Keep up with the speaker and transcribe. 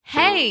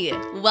Hey,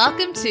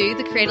 welcome to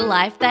the Create a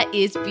Life That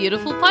Is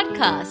Beautiful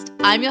podcast.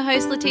 I'm your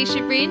host,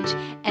 Letitia Ringe,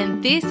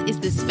 and this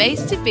is the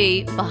space to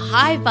be for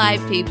high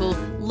vibe people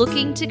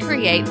looking to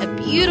create a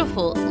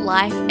beautiful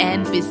life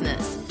and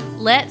business.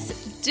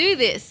 Let's do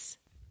this.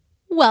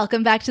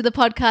 Welcome back to the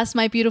podcast,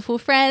 my beautiful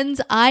friends.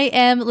 I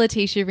am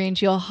Letitia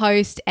Ringe, your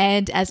host,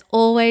 and as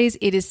always,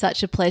 it is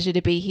such a pleasure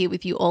to be here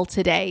with you all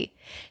today.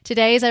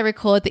 Today, as I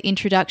record the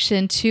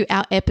introduction to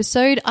our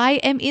episode, I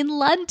am in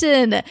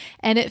London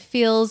and it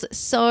feels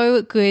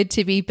so good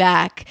to be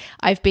back.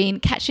 I've been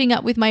catching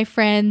up with my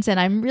friends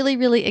and I'm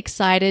really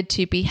excited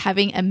to be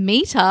having a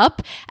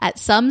meetup at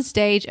some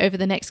stage over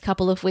the next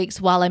couple of weeks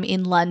while I'm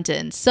in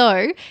London.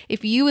 So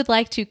if you would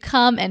like to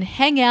come and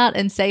hang out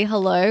and say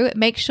hello,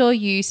 make sure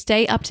you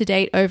stay up to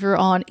date over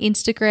on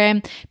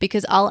Instagram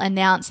because I'll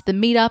announce the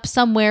meetup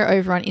somewhere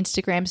over on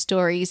Instagram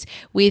stories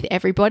with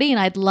everybody, and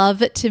I'd love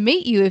to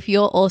meet you if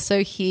you're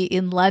also here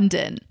in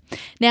London.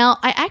 Now,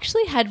 I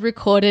actually had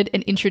recorded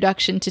an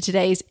introduction to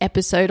today's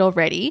episode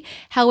already.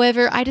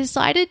 However, I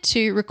decided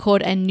to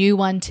record a new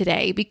one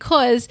today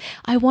because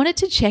I wanted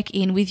to check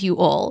in with you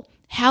all.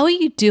 How are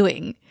you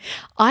doing?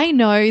 I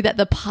know that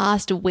the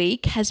past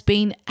week has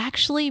been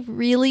actually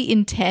really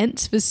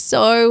intense for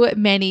so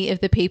many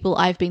of the people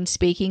I've been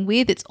speaking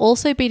with. It's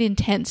also been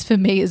intense for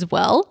me as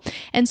well.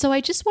 And so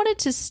I just wanted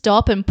to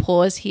stop and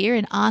pause here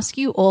and ask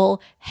you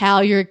all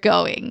how you're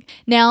going.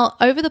 Now,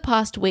 over the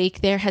past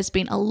week, there has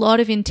been a lot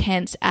of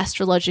intense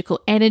astrological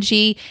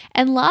energy,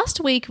 and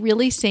last week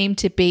really seemed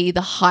to be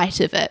the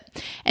height of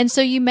it. And so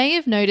you may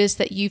have noticed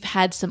that you've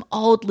had some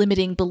old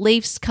limiting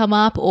beliefs come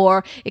up,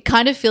 or it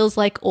kind of feels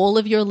like all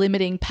of your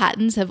limiting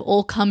patterns have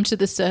all come to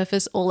the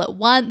surface all at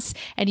once,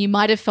 and you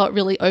might have felt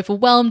really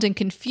overwhelmed and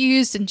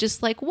confused and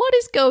just like, what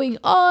is going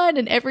on?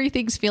 And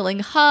everything's feeling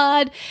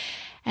hard.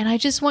 And I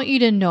just want you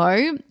to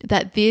know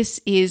that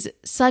this is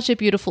such a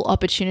beautiful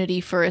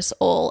opportunity for us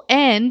all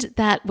and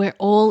that we're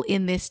all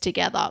in this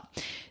together.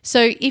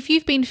 So if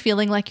you've been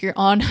feeling like you're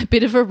on a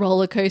bit of a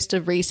roller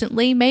coaster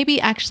recently, maybe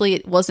actually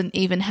it wasn't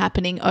even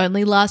happening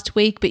only last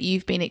week, but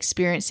you've been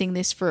experiencing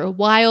this for a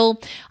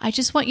while, I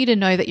just want you to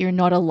know that you're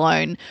not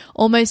alone.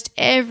 Almost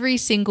every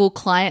single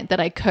client that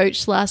I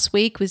coached last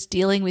week was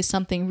dealing with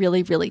something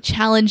really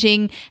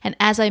challenging. And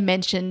as I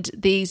mentioned,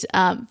 these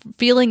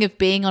feeling of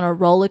being on a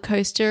roller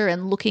coaster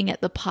and looking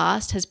at the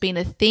past has been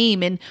a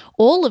theme in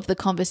all of the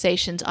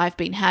conversations I've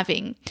been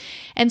having.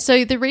 And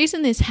so the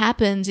reason this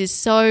happens is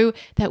so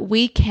that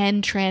we can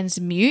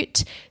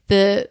transmute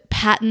the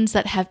patterns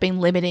that have been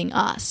limiting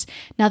us.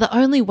 Now, the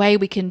only way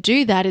we can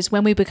do that is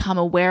when we become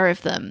aware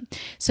of them.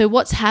 So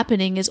what's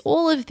happening is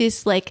all of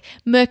this like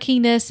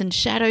murkiness and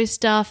shadow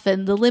stuff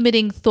and the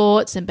limiting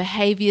thoughts and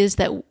behaviors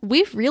that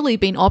we've really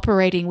been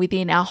operating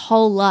within our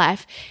whole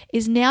life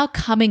is now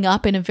coming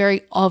up in a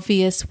very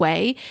obvious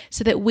way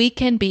so that we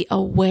can be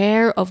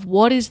aware of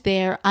what is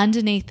there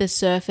underneath the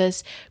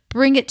surface,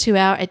 bring it to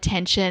our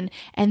attention,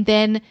 and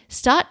then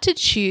start to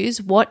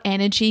choose what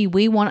energy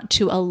we want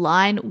to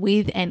align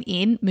with and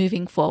in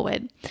moving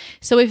forward.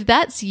 So if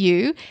that's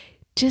you,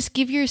 just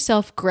give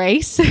yourself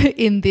grace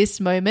in this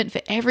moment for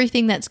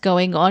everything that's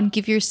going on.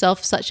 Give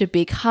yourself such a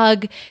big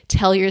hug.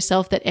 Tell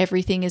yourself that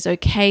everything is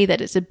okay,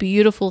 that it's a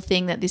beautiful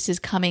thing that this is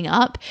coming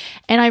up.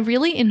 And I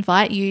really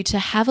invite you to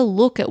have a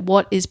look at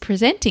what is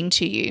presenting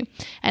to you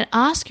and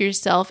ask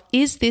yourself,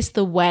 is this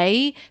the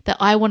way that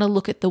I want to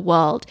look at the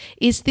world?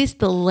 Is this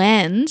the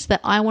lens that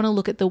I want to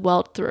look at the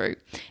world through?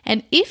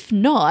 And if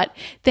not,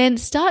 then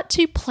start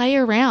to play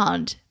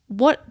around.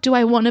 What do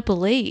I want to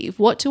believe?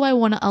 What do I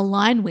want to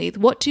align with?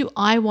 What do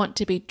I want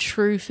to be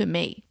true for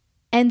me?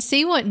 And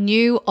see what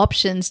new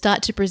options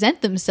start to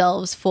present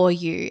themselves for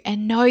you,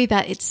 and know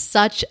that it's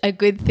such a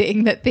good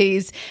thing that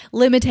these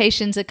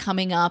limitations are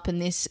coming up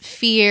and this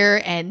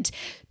fear and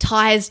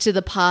ties to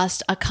the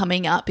past are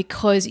coming up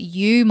because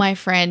you, my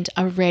friend,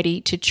 are ready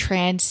to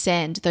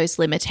transcend those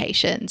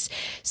limitations.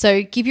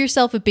 So give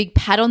yourself a big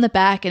pat on the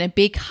back and a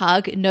big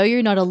hug. Know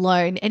you're not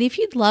alone. And if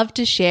you'd love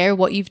to share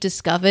what you've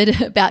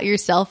discovered about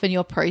yourself and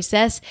your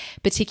process,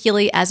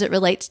 particularly as it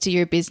relates to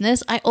your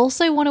business, I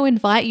also want to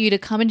invite you to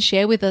come and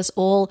share with us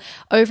all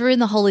over in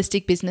the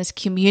Holistic Business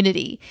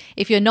community.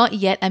 If you're not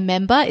yet a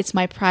member, it's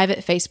my private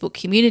Facebook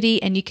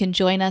community, and you can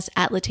join us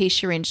at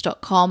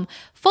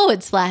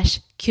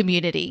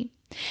letitiaringe.com/community.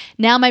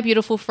 Now, my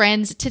beautiful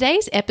friends,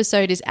 today's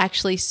episode is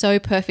actually so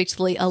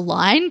perfectly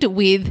aligned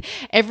with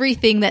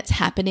everything that's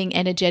happening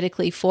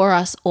energetically for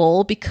us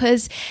all,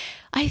 because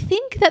I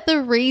think that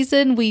the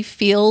reason we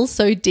feel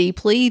so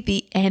deeply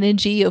the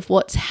energy of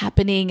what's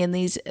happening in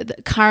these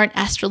current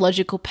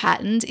astrological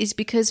patterns is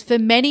because for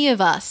many of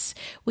us,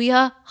 we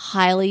are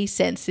highly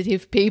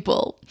sensitive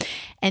people.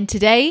 And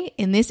today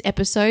in this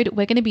episode,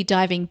 we're going to be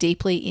diving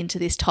deeply into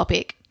this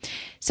topic.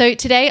 So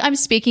today I'm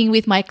speaking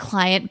with my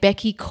client,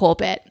 Becky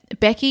Corbett.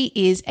 Becky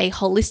is a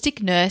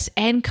holistic nurse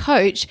and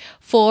coach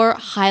for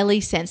highly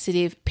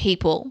sensitive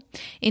people.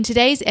 In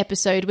today's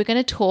episode, we're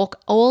going to talk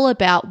all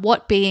about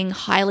what being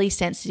highly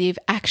sensitive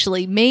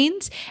actually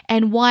means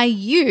and why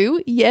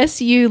you,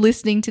 yes, you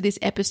listening to this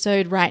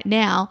episode right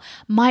now,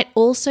 might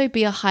also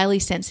be a highly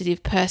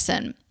sensitive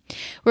person.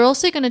 We're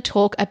also going to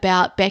talk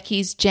about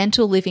Becky's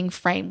Gentle Living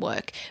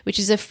Framework, which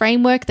is a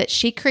framework that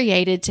she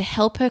created to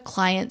help her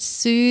clients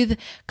soothe,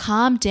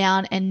 calm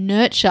down, and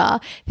nurture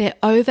their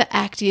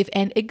overactive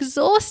and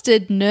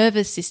exhausted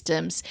nervous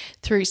systems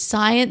through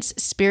science,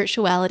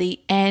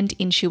 spirituality, and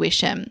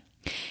intuition.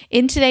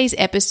 In today's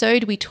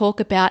episode, we talk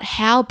about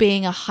how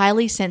being a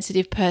highly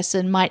sensitive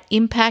person might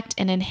impact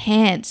and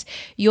enhance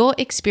your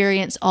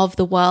experience of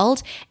the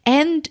world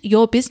and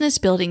your business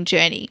building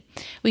journey.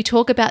 We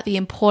talk about the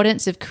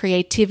importance of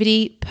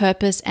creativity,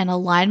 purpose, and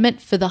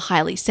alignment for the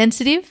highly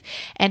sensitive,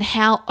 and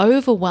how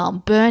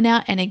overwhelm,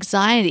 burnout, and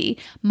anxiety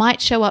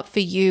might show up for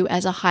you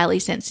as a highly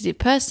sensitive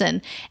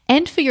person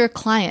and for your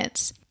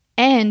clients.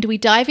 And we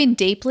dive in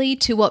deeply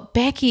to what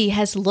Becky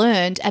has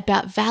learned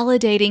about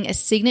validating a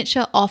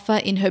signature offer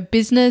in her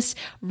business,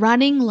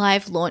 running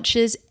live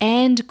launches,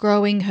 and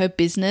growing her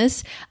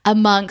business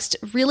amongst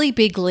really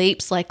big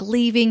leaps like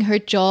leaving her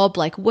job,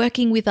 like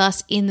working with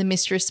us in the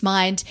Mistress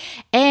Mind,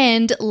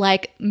 and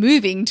like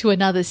moving to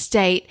another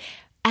state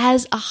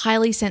as a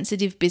highly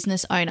sensitive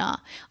business owner.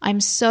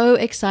 I'm so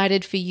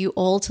excited for you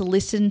all to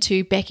listen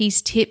to Becky's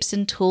tips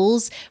and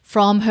tools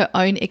from her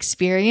own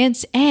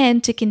experience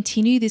and to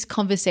continue this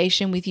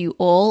conversation with you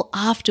all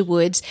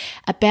afterwards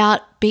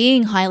about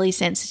being highly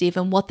sensitive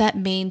and what that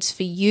means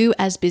for you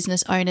as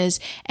business owners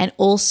and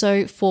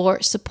also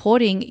for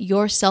supporting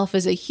yourself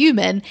as a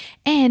human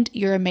and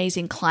your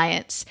amazing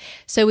clients.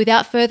 So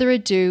without further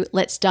ado,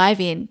 let's dive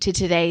into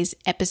today's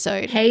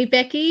episode. Hey,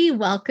 Becky,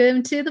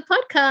 welcome to the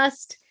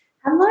podcast.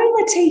 Hello,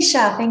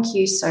 Letitia. Thank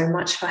you so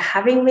much for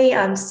having me.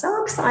 I'm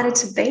so excited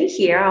to be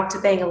here after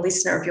being a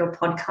listener of your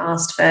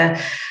podcast for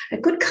a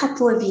good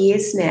couple of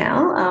years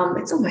now.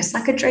 It's almost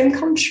like a dream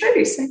come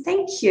true. So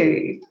thank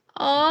you.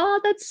 Oh,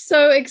 that's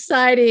so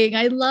exciting.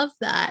 I love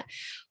that.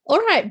 All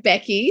right,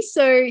 Becky.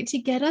 So to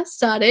get us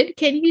started,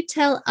 can you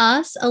tell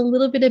us a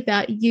little bit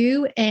about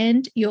you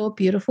and your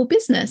beautiful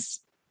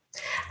business?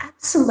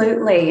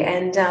 Absolutely.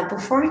 And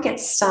before I get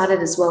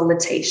started as well,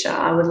 Letitia,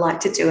 I would like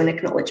to do an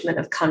acknowledgement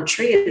of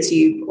country, as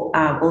you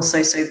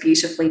also so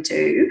beautifully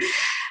do.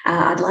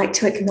 I'd like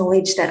to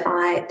acknowledge that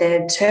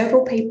the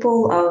Turrbal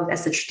people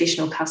as the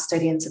traditional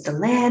custodians of the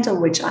land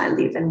on which I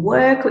live and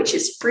work, which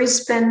is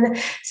Brisbane.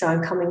 So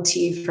I'm coming to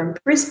you from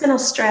Brisbane,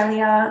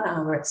 Australia,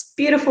 where it's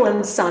beautiful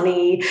and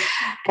sunny.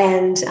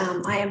 And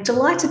I am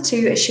delighted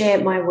to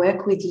share my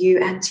work with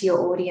you and to your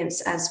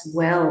audience as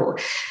well.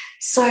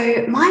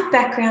 So my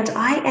background,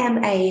 I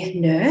am a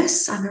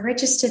nurse. I'm a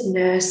registered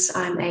nurse.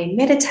 I'm a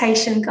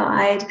meditation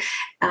guide.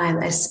 I'm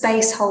a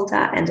space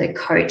holder and a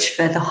coach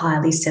for the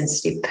highly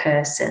sensitive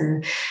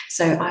person.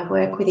 So I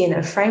work within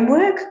a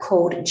framework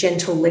called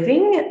Gentle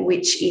Living,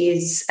 which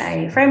is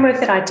a framework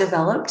that I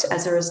developed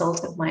as a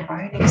result of my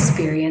own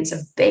experience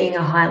of being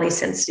a highly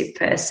sensitive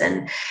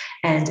person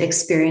and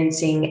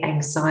experiencing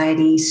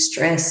anxiety,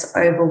 stress,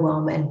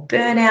 overwhelm, and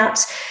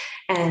burnout.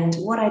 And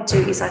what I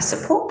do is I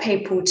support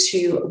people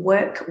to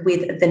work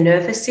with the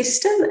nervous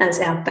system as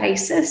our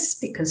basis,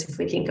 because if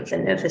we think of the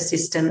nervous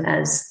system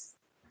as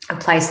a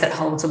place that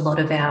holds a lot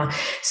of our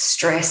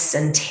stress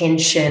and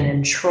tension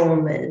and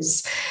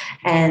traumas.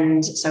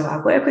 And so I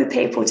work with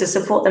people to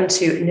support them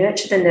to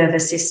nurture the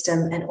nervous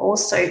system and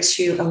also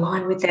to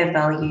align with their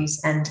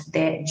values and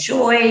their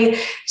joy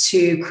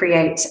to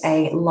create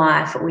a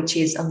life which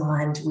is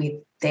aligned with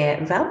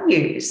their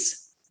values.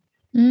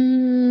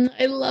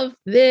 I love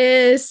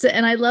this.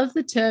 And I love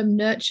the term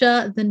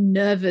nurture the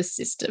nervous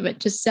system. It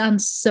just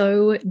sounds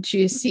so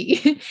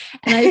juicy.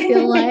 And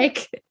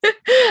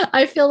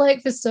I feel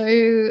like for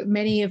so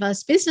many of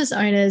us business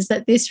owners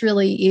that this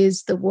really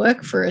is the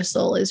work for us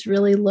all, is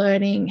really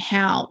learning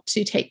how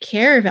to take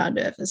care of our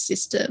nervous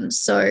system.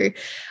 So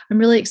I'm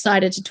really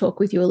excited to talk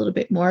with you a little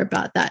bit more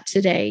about that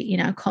today in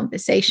our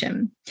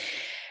conversation.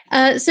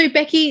 So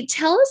Becky,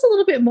 tell us a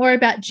little bit more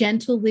about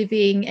gentle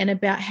living and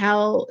about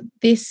how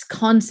this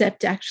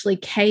concept actually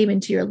came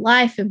into your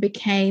life and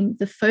became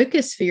the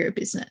focus for your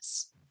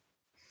business.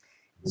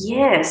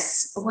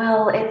 Yes,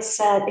 well, it's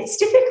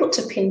difficult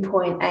to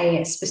pinpoint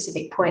a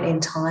specific point in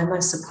time, I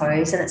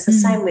suppose, and it's the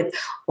same with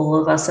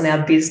all of us on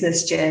our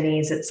business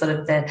journeys. It's sort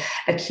of the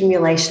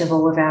accumulation of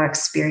all of our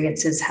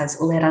experiences has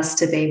led us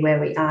to be where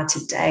we are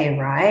today,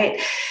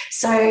 right?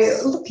 So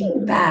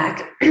looking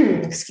back,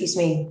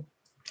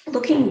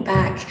 Looking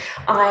back,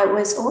 I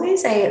was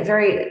always a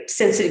very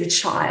sensitive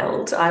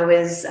child. I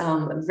was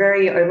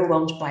very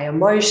overwhelmed by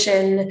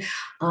emotion.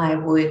 I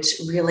would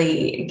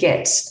really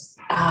get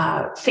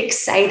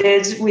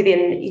fixated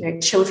within,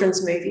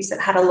 children's movies that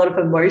had a lot of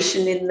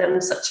emotion in them,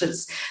 such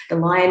as The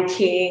Lion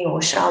King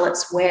or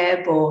Charlotte's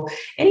Web or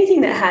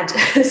anything that had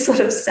sort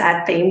of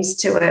sad themes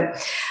to it.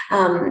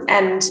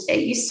 And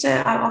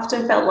I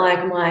often felt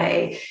like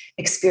my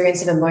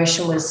experience of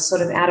emotion was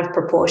sort of out of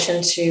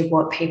proportion to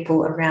what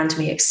people around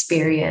me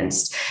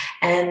experienced.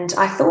 And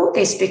I thought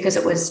this because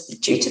it was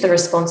due to the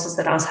responses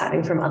that I was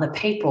having from other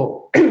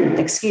people.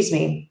 Excuse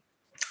me.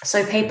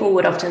 So people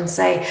would often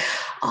say,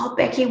 "Oh,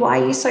 Becky, why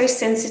are you so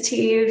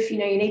sensitive? You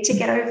need to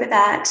get over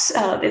that.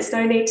 There's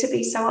no need to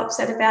be so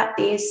upset about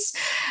this."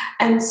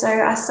 And so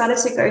I started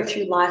to go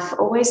through life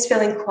always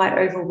feeling quite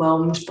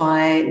overwhelmed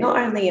by not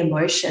only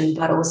emotion,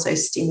 but also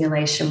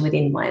stimulation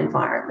within my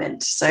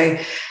environment. So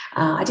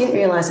I didn't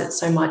realize it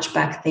so much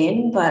back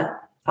then, but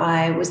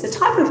I was the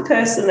type of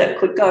person that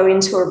could go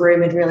into a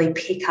room and really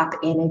pick up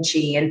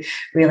energy and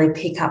really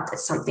pick up that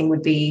something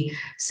would be,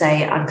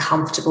 say,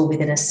 uncomfortable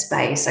within a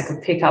space. I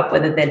could pick up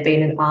whether there'd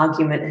been an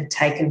argument had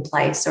taken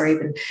place, or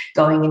even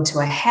going into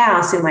a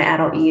house in my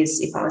adult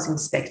years. If I was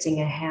inspecting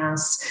a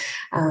house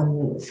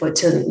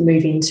to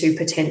move into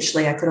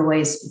potentially, I could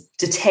always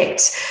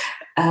detect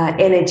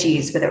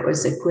energies, whether it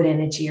was a good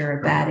energy or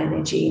a bad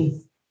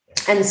energy.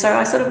 And so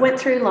I sort of went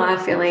through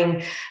life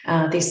feeling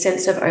this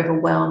sense of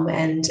overwhelm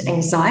and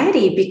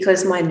anxiety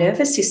because my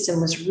nervous system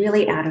was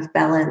really out of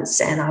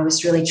balance, and I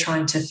was really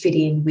trying to fit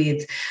in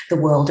with the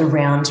world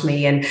around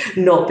me and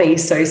not be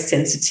so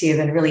sensitive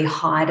and really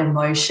hide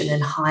emotion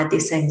and hide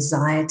this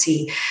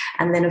anxiety.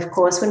 And then, of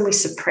course, when we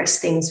suppress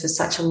things for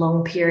such a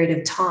long period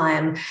of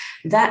time,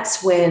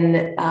 that's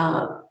when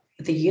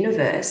the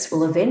universe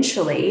will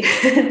eventually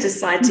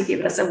decide to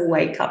give us a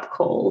wake-up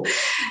call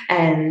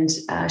and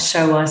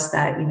show us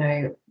that,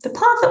 the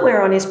path that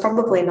we're on is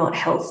probably not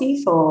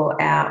healthy for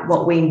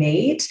what we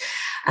need,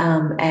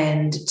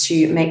 and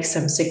to make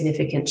some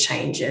significant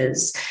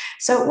changes.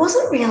 So it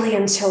wasn't really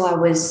until I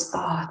was,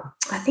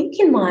 I think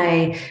in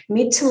my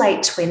mid to late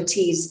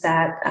 20s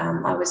that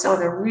I was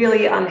on a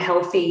really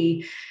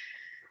unhealthy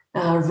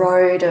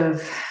road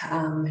of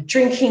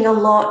drinking a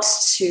lot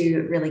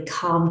to really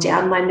calm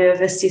down my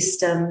nervous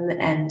system.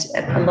 And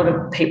a lot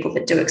of people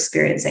that do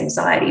experience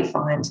anxiety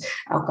find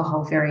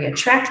alcohol very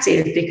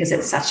attractive because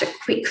it's such a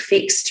quick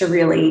fix to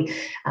really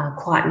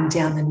quieten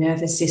down the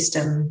nervous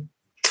system.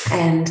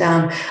 And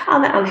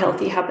other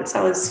unhealthy habits,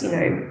 I was,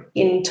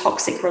 in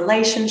toxic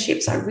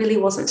relationships. I really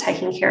wasn't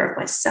taking care of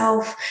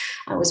myself.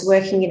 I was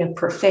working in a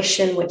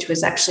profession which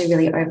was actually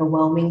really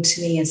overwhelming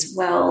to me as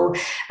well.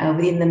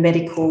 Within the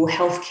medical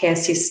healthcare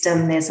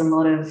system, there's a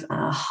lot of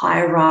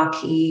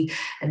hierarchy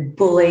and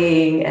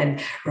bullying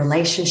and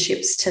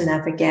relationships to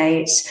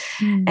navigate.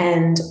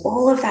 And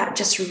all of that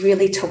just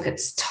really took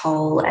its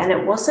toll. And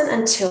it wasn't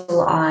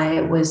until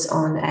I was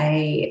on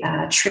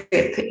a trip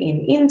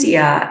in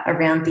India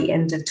around the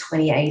end of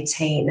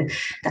 2018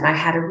 that I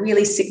had a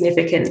really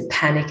significant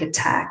panic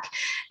attack.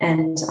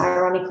 And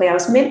ironically, I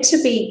was meant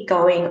to be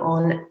going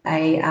on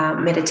a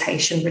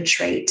meditation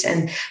retreat.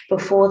 And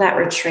before that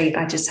retreat,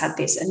 I just had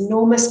this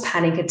enormous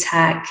panic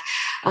attack.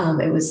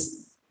 It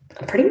was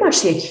pretty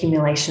much the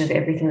accumulation of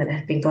everything that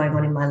had been going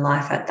on in my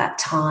life at that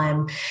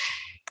time.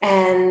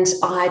 And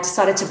I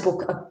decided to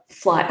book a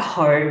flight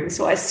home.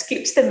 So I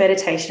skipped the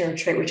meditation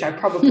retreat, which I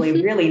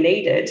probably really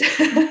needed.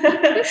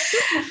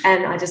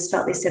 And I just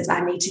felt this sense,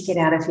 I need to get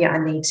out of here.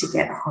 I need to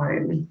get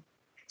home.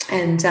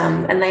 And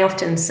they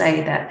often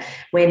say that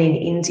when in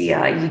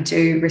India, you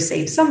do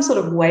receive some sort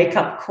of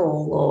wake-up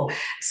call or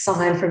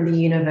sign from the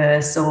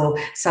universe or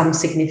some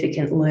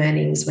significant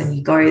learnings when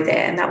you go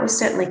there. And that was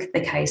certainly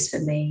the case for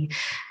me.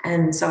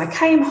 And so I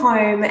came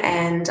home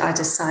and I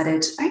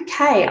decided,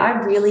 okay, I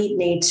really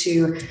need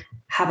to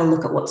have a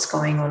look at what's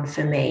going on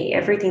for me.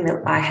 Everything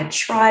that I had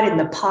tried in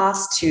the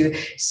past to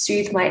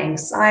soothe my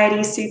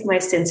anxiety, soothe my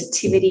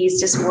sensitivities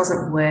just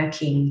wasn't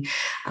working.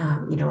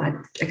 I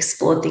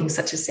explored things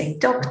such as seeing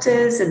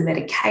doctors and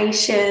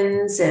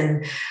medications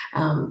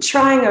and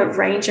trying a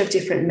range of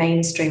different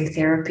mainstream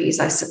therapies,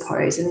 I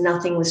suppose, and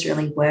nothing was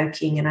really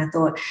working. And I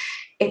thought,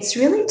 it's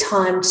really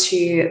time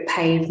to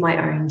pave my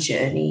own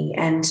journey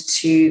and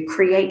to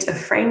create a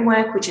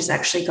framework which is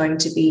actually going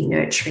to be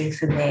nurturing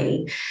for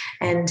me.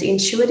 And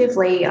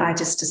intuitively, I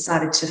just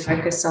decided to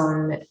focus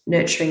on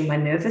nurturing my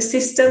nervous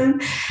system.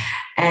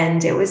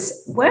 And it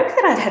was work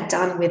that I had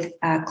done with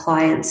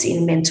clients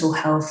in mental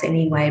health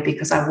anyway,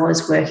 because I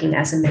was working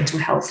as a mental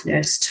health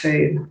nurse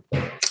too.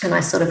 And I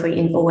sort of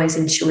always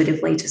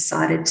intuitively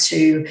decided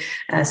to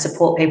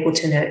support people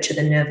to nurture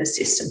the nervous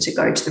system, to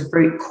go to the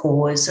root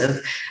cause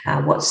of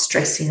what's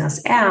stressing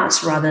us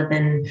out rather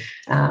than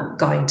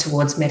going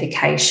towards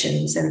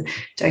medications. And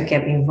don't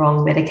get me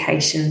wrong,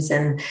 medications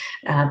and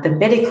the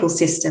medical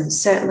system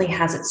certainly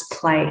has its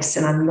place,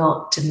 and I'm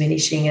not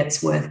diminishing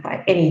its worth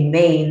by any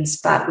means,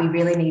 but we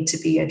really need to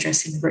be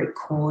addressing the root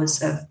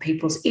cause of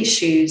people's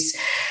issues.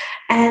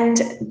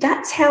 And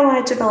that's how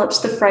I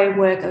developed the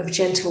framework of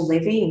gentle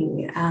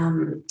living.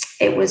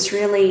 It was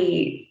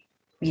really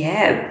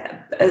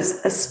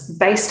as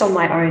based on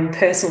my own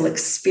personal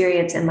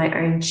experience and my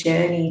own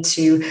journey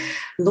to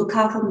look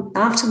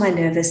after my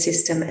nervous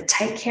system,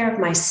 take care of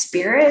my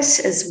spirit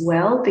as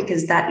well,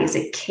 because that is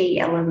a key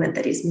element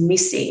that is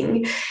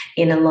missing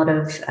in a lot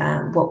of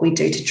what we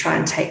do to try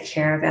and take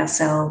care of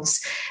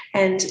ourselves.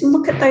 And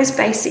look at those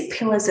basic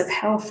pillars of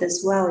health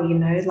as well,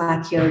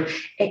 like your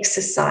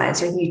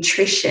exercise, your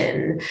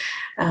nutrition,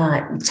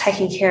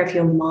 taking care of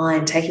your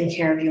mind, taking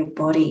care of your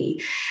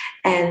body.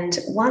 And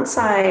once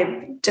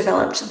I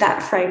developed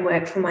that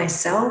framework for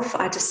myself,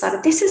 I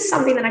decided this is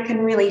something that I can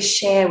really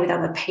share with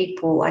other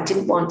people. I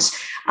didn't want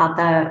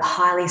other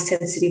highly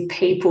sensitive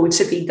people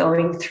to be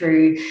going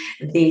through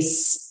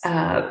this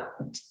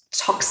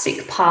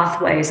toxic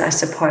pathways, I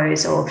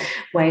suppose, or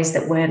ways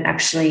that weren't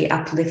actually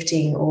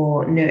uplifting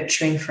or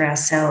nurturing for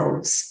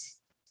ourselves.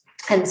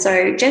 And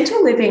so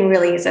gentle living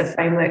really is a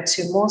framework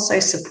to more so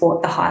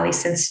support the highly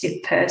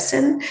sensitive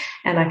person.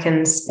 And I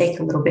can speak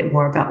a little bit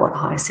more about what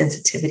high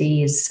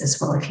sensitivity is as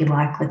well, if you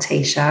like,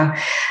 Letitia.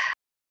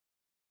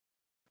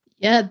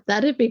 Yeah,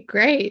 that'd be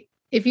great.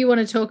 If you want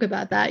to talk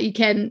about that, you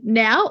can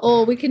now,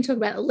 or we can talk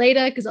about it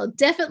later, because I'll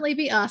definitely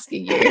be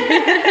asking you.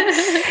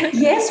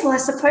 Yes, well, I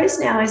suppose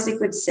now is a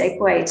good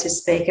segue to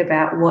speak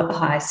about what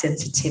high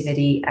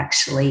sensitivity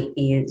actually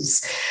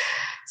is.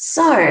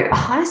 So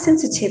high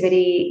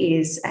sensitivity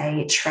is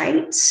a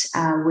trait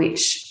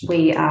which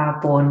we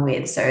are born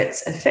with. So it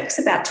affects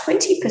about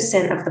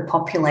 20% of the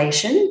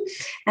population,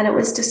 and it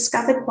was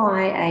discovered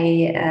by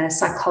a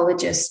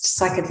psychologist,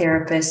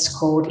 psychotherapist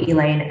called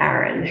Elaine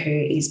Aron, who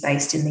is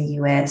based in the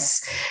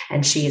US,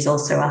 and she is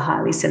also a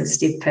highly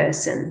sensitive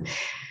person.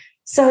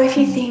 So if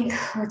you think,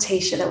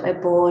 Letitia, that we're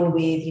born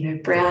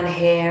with, brown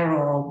hair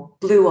or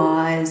blue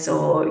eyes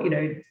or,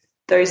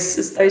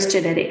 those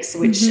genetics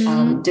which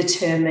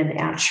determine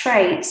our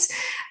traits,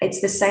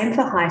 it's the same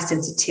for high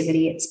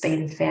sensitivity. It's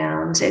been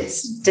found.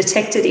 It's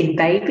detected in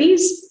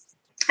babies.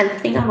 And the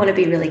thing I want to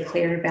be really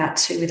clear about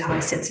too with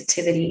high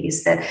sensitivity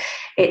is that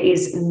it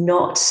is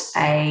not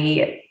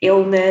an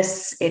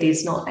illness, it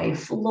is not a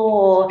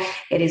flaw,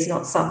 it is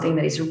not something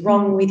that is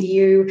wrong with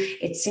you.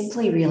 It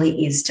simply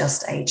really is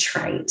just a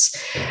trait.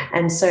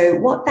 And so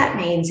what that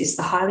means is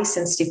the highly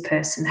sensitive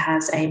person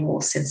has a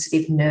more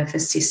sensitive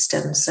nervous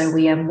system. So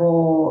we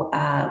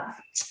are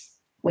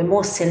we're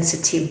more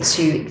sensitive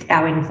to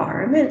our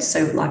environment.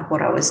 So like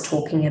what I was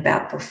talking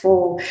about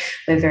before,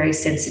 we're very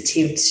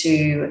sensitive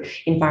to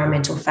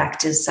environmental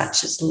factors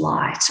such as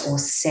light or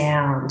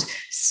sound,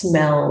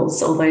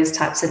 smells, all those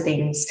types of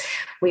things.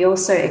 We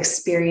also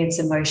experience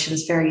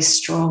emotions very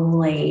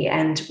strongly,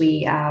 and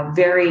we are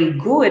very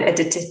good at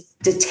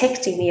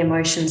detecting the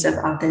emotions of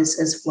others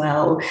as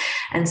well.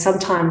 And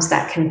sometimes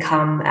that can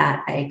come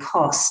at a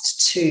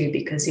cost too,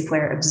 because if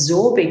we're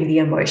absorbing the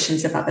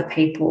emotions of other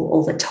people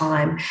all the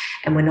time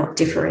and we're not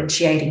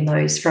differentiating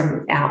those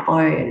from our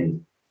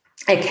own,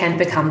 it can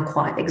become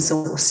quite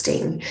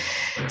exhausting.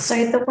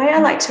 So the way I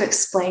like to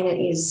explain it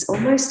is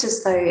almost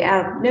as though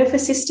our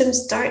nervous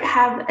systems don't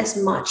have as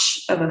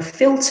much of a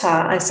filter,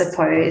 I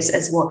suppose,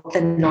 as what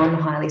the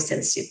non-highly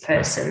sensitive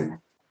person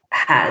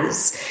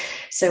has.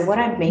 So what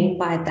I mean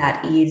by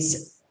that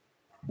is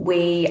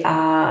we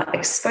are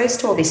exposed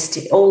to all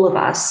this, all of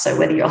us, so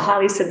whether you're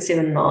highly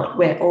sensitive or not,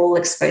 we're all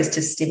exposed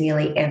to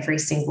stimuli every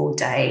single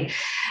day.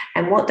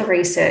 And what the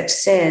research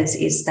says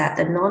is that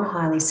the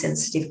non-highly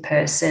sensitive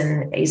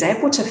person is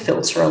able to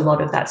filter a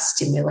lot of that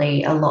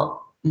stimuli a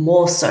lot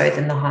more so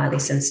than the highly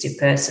sensitive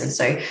person.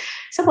 So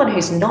someone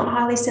who's not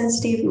highly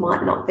sensitive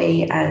might not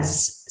be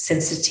as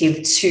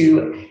sensitive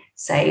to,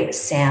 say,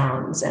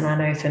 sounds. And I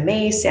know for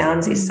me,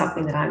 sounds is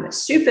something that I'm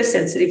super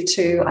sensitive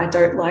to. I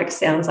don't like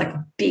sounds like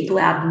big,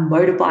 loud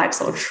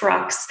motorbikes or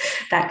trucks.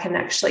 That can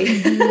actually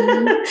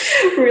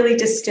really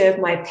disturb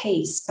my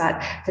peace.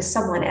 But for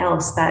someone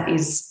else, that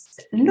is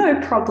no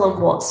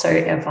problem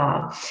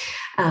whatsoever.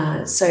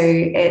 So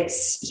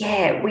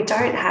we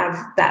don't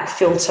have that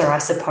filter, I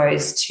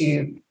suppose,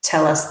 to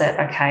tell us that,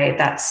 okay,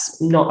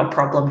 that's not a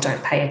problem.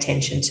 Don't pay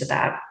attention to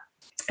that.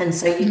 And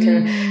so you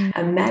can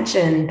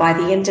imagine by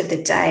the end of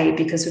the day,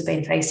 because we've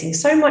been facing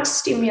so much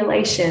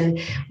stimulation,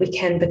 we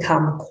can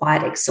become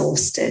quite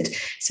exhausted.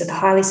 So the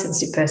highly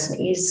sensitive person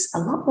is a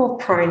lot more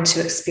prone to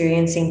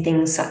experiencing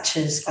things such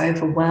as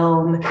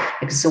overwhelm,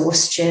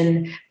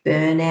 exhaustion,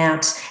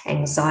 burnout,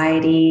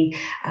 anxiety,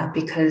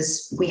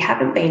 because we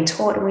haven't been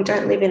taught, and we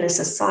don't live in a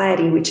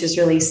society which is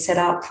really set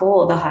up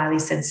for the highly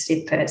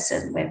sensitive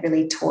person. We're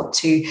really taught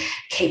to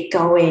keep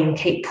going,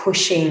 keep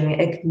pushing,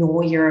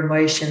 ignore your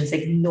emotions,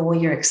 ignore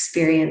your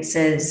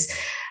experiences,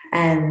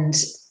 and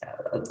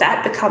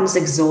that becomes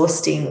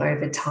exhausting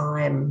over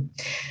time.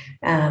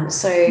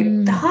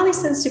 The highly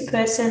sensitive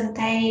person,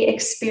 they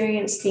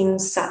experience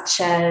things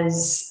such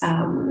as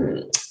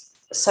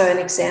so an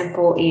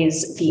example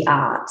is the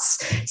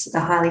arts. So the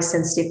highly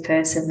sensitive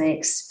person, they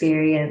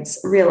experience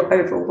real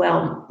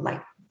overwhelm,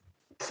 like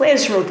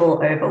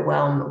pleasurable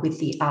overwhelm with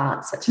the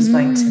arts, such as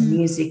going to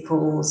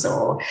musicals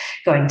or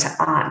going to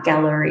art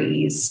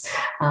galleries.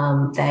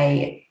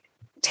 They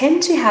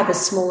tend to have a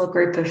smaller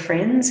group of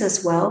friends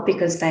as well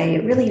because they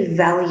really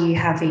value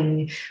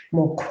having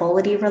more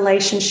quality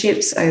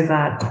relationships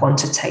over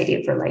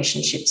quantitative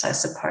relationships, I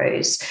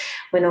suppose.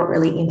 We're not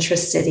really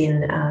interested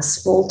in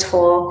small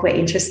talk. We're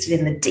interested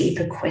in the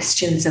deeper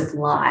questions of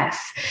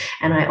life.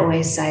 And I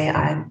always say,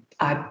 I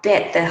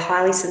bet the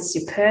highly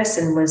sensitive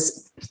person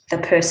was the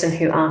person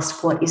who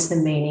asked, what is the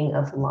meaning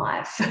of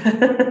life?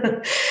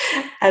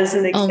 As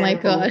an example. Oh my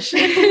gosh.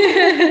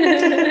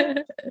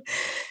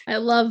 I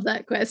love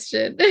that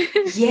question.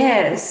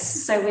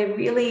 Yes. So we're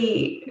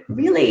really,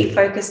 really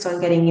focused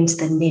on getting into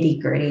the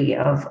nitty-gritty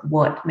of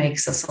what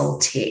makes us all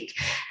tick.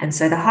 And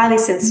so the highly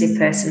sensitive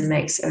person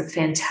makes a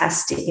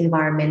fantastic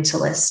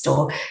environmentalist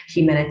or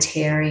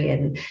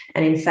humanitarian.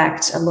 And in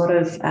fact, a lot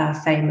of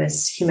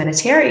famous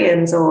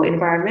humanitarians or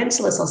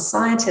environmentalists or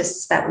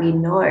scientists that we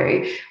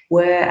know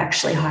were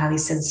actually highly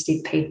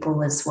sensitive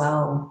people as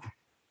well.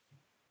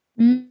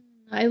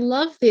 I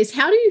love this.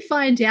 How do you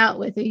find out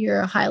whether you're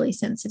a highly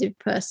sensitive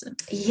person?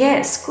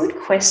 Yes, good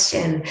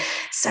question.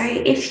 So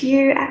if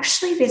you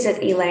actually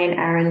visit Elaine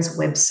Aron's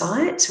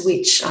website,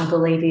 which I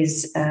believe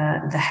is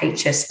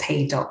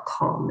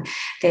thehsp.com,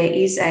 there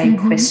is a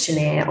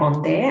questionnaire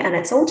on there, and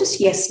it's all just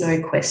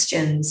yes/no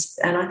questions.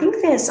 And I think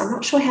I'm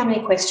not sure how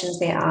many questions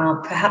there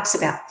are, perhaps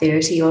about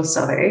 30 or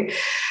so.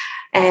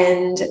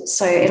 And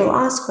so it'll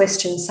ask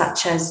questions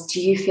such as,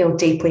 do you feel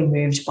deeply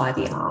moved by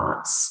the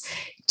arts?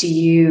 Do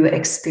you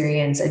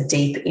experience a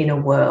deep inner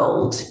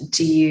world?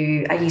 Are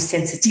you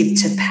sensitive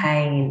to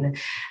pain?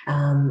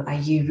 Are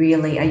you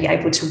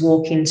able to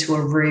walk into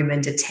a room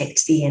and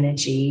detect the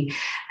energy?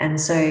 And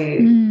so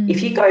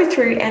if you go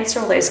through, answer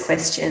all those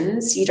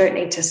questions, you don't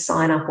need to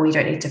sign up or you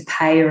don't need to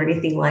pay or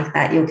anything like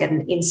that. You'll get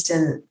an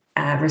instant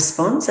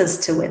response as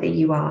to whether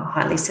you are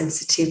highly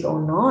sensitive or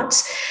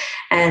not.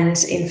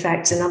 And in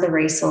fact, another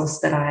resource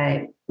that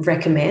I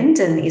recommend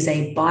and is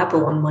a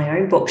Bible on my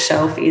own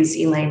bookshelf is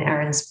Elaine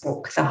Aron's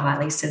book, The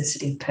Highly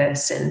Sensitive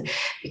Person,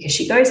 because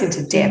she goes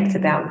into depth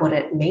about what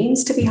it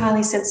means to be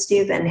highly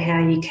sensitive and how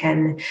you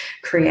can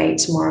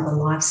create more of a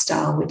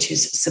lifestyle which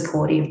is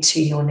supportive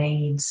to your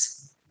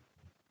needs.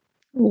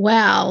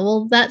 Wow.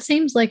 Well, that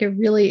seems like a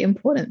really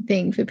important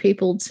thing for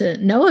people to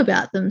know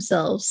about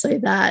themselves so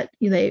that,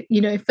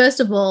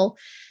 first of all,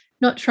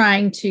 not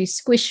trying to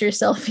squish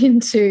yourself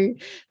into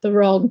the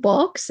wrong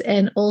box,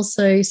 and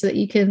also so that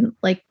you can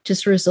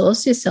just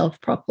resource yourself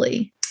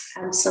properly.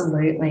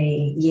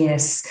 Absolutely.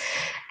 Yes.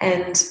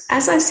 And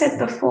as I said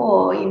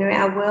before,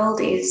 our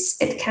world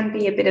it can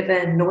be a bit of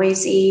a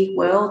noisy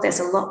world. There's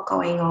a lot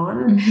going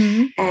on,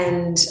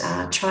 and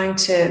trying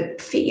to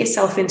fit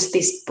yourself into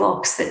this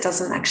box that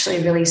doesn't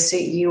actually really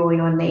suit you or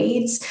your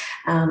needs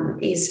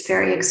is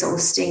very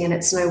exhausting. And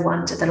it's no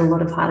wonder that a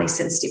lot of highly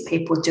sensitive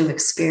people do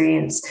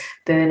experience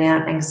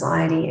burnout,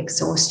 anxiety,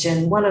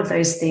 exhaustion, one of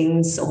those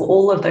things or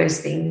all of those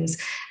things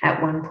at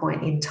one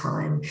point in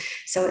time.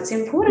 So it's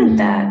important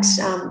that,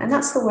 and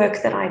that's the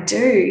work that I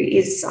do,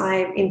 is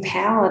I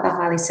empower the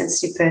highly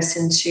sensitive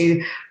person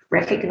to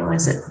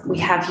recognize that we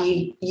have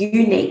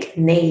unique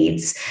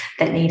needs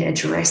that need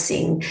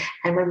addressing.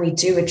 And when we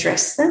do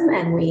address them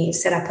and we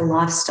set up a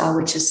lifestyle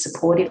which is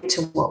supportive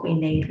to what we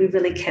need, we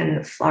really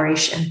can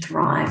flourish and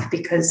thrive,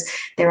 because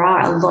there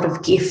are a lot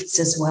of gifts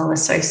as well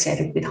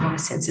associated with high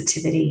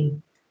sensitivity.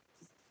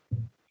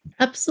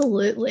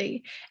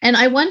 Absolutely. And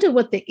I wonder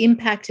what the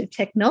impact of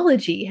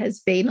technology has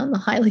been on the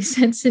highly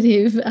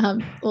sensitive,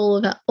 all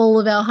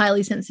of our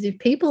highly sensitive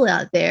people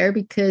out there,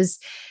 because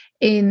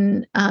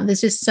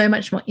there's just so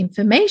much more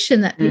information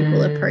that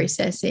people are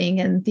processing,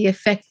 and the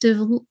effect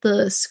of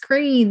the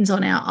screens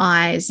on our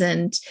eyes.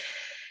 And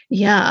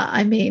yeah,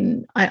 I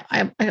mean,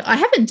 I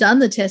haven't done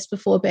the test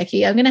before,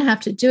 Becky. I'm going to have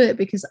to do it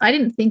because I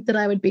didn't think that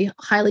I would be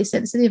highly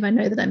sensitive. I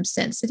know that I'm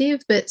sensitive,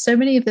 but so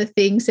many of the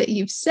things that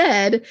you've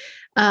said,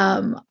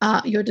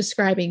 you're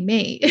describing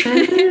me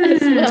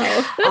as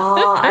well.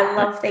 Oh, I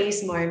love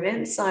these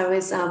moments. I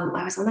was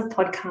on a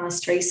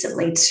podcast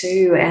recently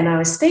too, and I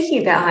was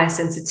speaking about high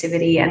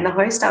sensitivity, and the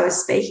host I was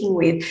speaking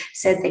with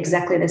said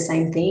exactly the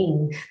same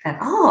thing, that,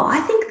 I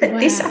think that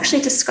this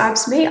actually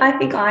describes me. I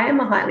think I am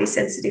a highly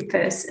sensitive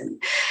person.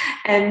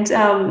 And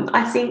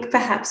I think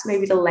perhaps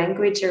maybe the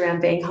language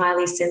around being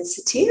highly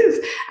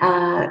sensitive,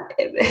 I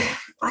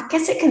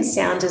guess it can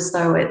sound as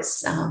though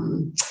it's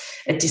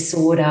a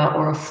disorder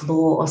or a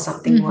flaw or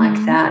something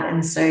like that.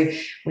 And so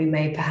we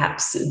may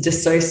perhaps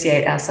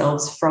dissociate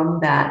ourselves from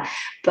that.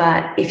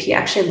 But if you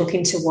actually look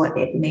into what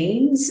it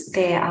means,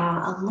 there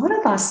are a lot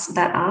of us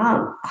that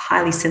are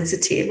highly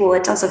sensitive. Well,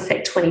 it does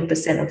affect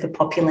 20% of the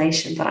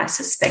population, but I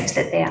suspect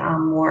that there are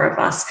more of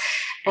us.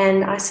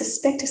 And I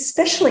suspect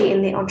especially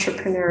in the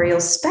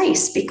entrepreneurial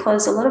space,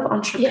 because a lot of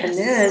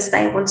entrepreneurs,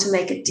 they want to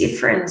make a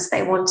difference.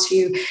 They want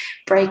to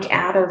break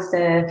out of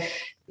the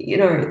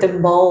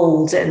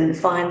mold and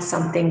find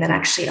something that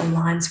actually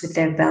aligns with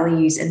their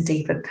values and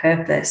deeper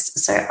purpose.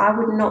 So I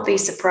would not be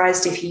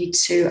surprised if you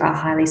too are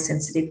highly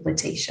sensitive,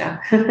 Letitia.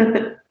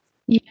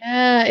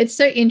 Yeah, it's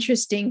so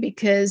interesting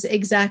because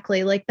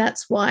exactly,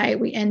 that's why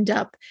we end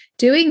up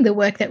doing the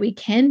work that we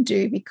can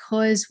do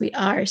because we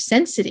are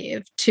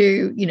sensitive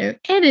to,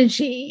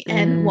 energy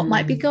and what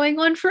might be going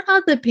on for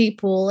other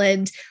people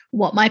and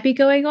what might be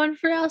going on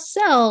for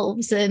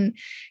ourselves. And,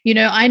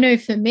 I know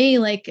for me,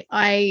 like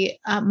my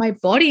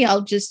body,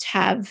 I'll just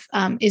have,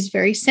 is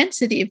very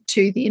sensitive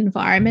to the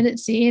environment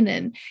it's in.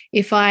 And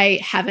if I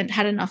haven't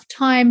had enough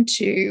time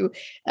to,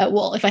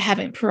 if I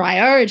haven't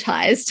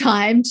prioritized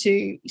time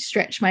to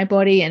stretch my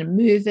body and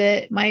move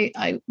it, my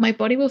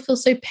body will feel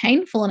so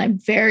painful, and I'm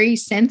very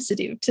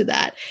sensitive to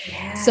that.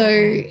 Yeah.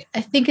 So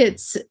I think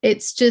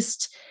it's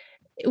just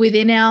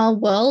within our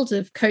world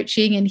of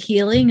coaching and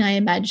healing, I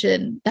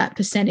imagine that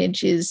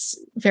percentage is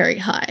very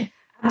high.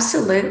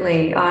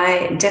 Absolutely.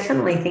 I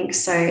definitely think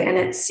so. And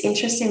it's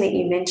interesting that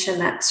you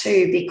mentioned that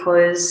too,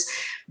 because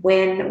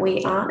when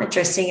we aren't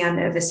addressing our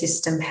nervous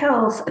system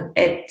health,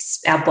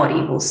 our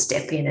body will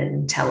step in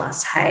and tell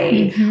us,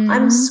 hey,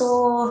 I'm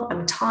sore,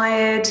 I'm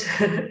tired,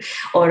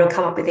 or it'll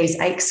come up with these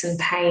aches and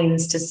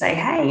pains to say,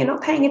 hey, you're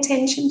not paying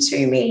attention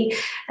to me,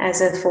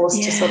 as a force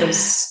to sort of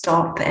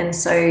stop. And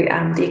so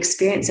the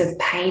experience of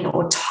pain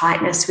or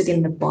tightness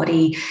within the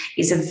body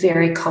is a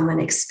very common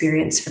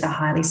experience for the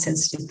highly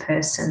sensitive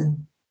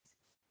person.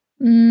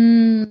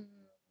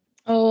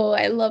 Oh,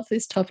 I love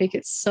this topic.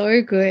 It's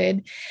so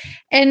good.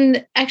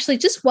 And actually,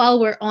 just while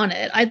we're on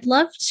it, I'd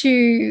love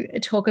to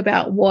talk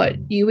about what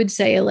you would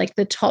say are like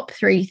the top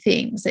 3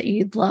 things that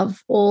you'd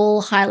love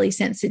all highly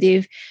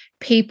sensitive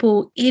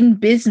people in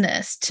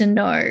business to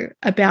know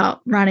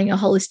about running a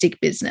holistic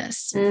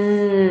business.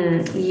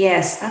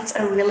 Yes, that's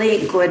a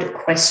really good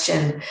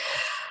question.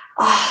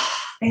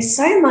 There's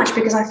so much,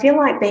 because I feel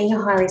like being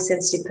a highly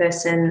sensitive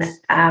person,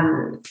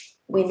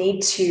 we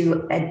need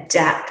to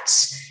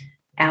adapt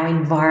our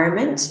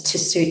environment to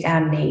suit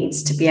our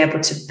needs, to be able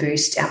to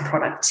boost our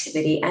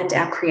productivity and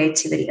our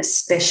creativity,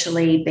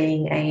 especially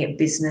being a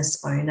business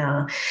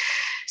owner.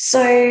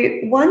 So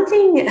one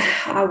thing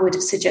I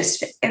would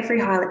suggest for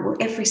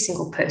every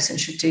single person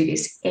should do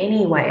this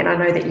anyway, and I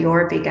know that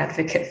you're a big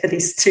advocate for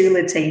this too,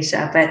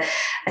 Letitia, but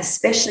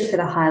especially for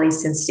the highly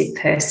sensitive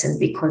person,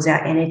 because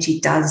our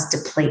energy does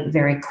deplete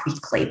very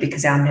quickly,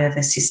 because our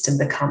nervous system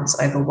becomes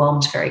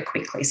overwhelmed very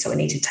quickly. So we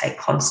need to take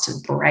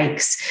constant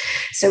breaks.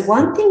 So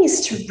one thing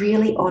is to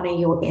really honor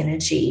your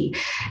energy,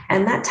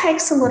 and that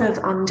takes a lot of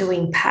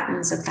undoing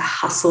patterns of the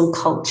hustle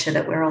culture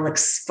that we're all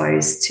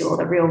exposed to, or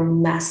the real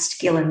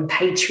masculine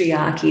patriarchy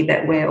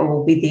that we're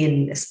all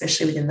within,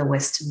 especially within the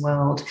Western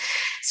world.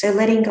 So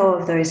letting go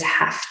of those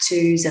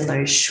have-tos and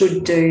those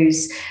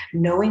should-dos,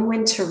 knowing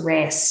when to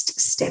rest,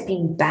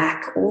 stepping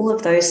back, all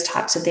of those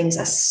types of things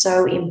are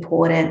so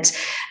important.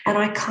 And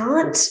I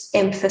can't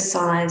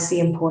emphasize the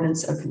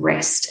importance of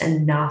rest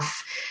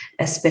enough,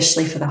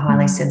 especially for the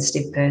highly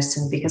sensitive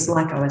person, because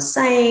like I was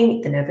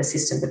saying, the nervous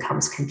system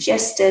becomes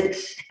congested.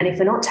 And if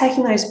we're not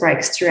taking those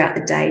breaks throughout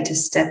the day to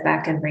step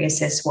back and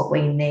reassess what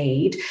we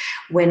need,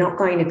 we're not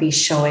going to be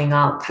showing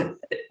up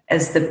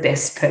as the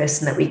best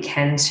person that we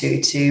can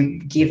to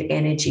give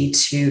energy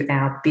to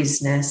our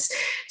business.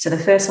 So the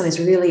first one is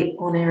really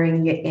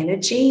honoring your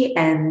energy,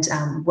 and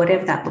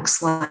whatever that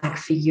looks like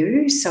for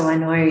you. So I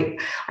know,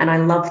 and I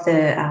love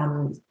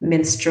the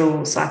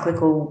menstrual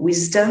cyclical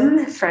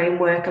wisdom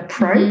framework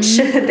approach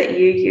that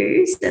you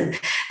use. And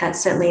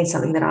that's certainly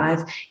something that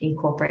I've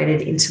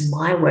incorporated into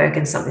my work,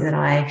 and something that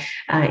I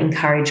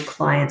encourage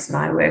clients that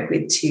I work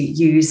with to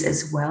use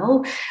as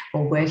well,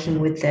 or working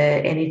with the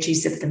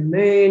energies of the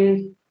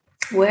moon,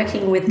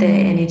 working with the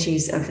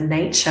energies of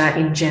nature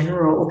in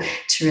general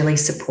to really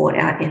support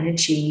our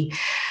energy.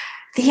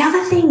 The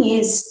other thing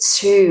is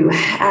too,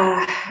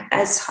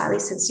 as highly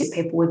sensitive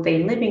people, we've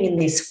been living in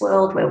this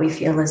world where we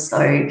feel as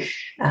though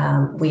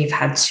we've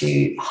had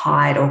to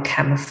hide or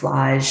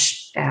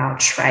camouflage our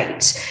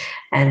trait.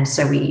 And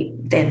so we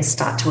then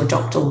start to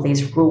adopt all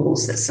these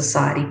rules that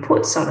society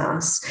puts on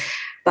us.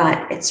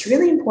 But it's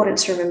really important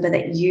to remember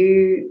that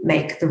you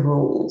make the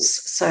rules.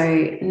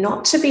 So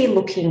not to be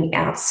looking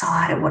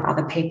outside at what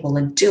other people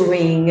are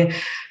doing,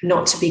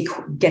 not to be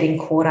getting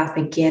caught up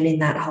again in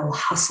that whole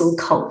hustle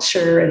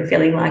culture and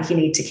feeling like you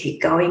need to keep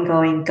going,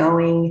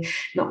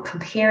 not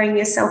comparing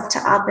yourself to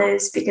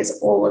others, because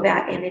all of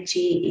our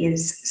energy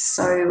is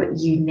so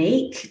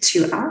unique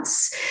to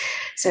us.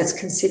 So it's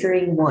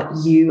considering what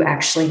you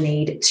actually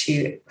need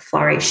to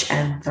flourish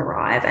and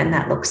thrive. And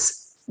that looks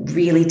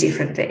really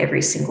different for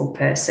every single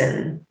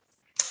person.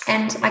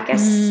 And I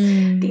guess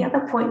the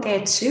other point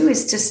there too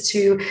is just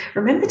to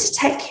remember to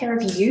take care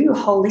of you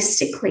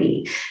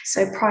holistically.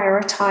 So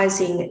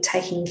prioritizing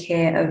taking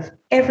care of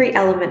every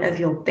element of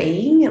your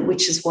being,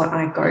 which is what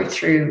I go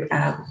through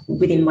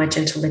within my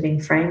gentle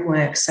living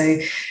framework. So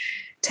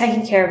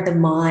taking care of the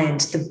mind,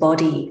 the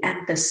body,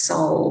 and the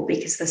soul,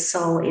 because the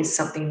soul is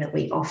something that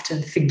we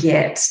often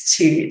forget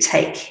to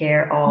take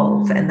care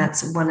of. And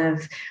that's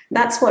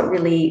what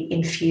really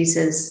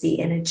infuses the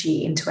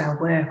energy into our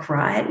work,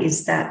 right?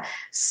 Is that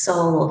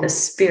soul, the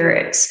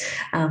spirit,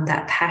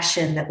 that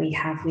passion that we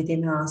have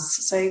within us.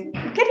 So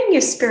getting your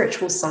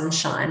spiritual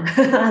sunshine,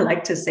 I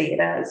like to see it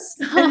as.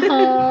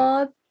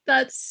 Oh,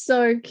 That's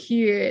so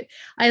cute.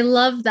 I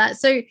love that.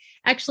 So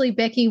actually,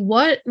 Becky,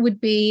 what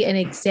would be an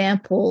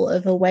example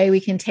of a way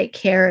we can take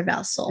care of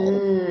our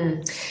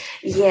soul?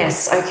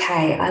 Yes.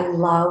 Okay. I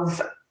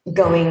love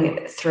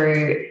going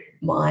through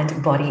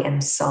mind, body,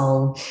 and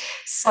soul.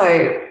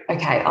 So,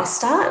 okay, I'll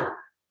start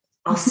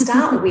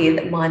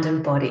with mind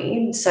and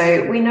body.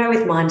 So we know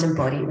with mind and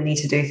body, we need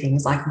to do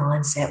things like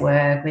mindset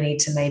work. We need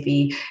to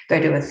maybe go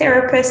to a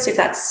therapist if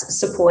that's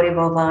supportive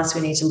of us.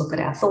 We need to look at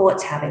our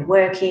thoughts, how they're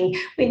working.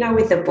 We know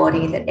with the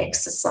body that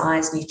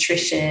exercise,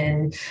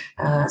 nutrition,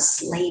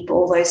 sleep,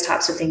 all those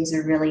types of things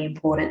are really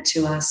important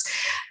to us.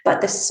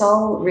 But the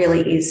soul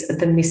really is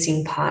the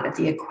missing part of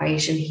the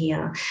equation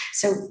here.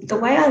 So the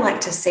way I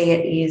like to see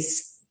it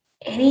is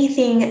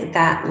anything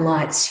that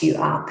lights you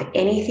up,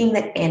 anything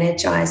that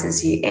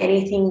energizes you,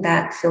 anything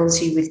that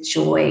fills you with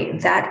joy,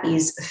 that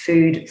is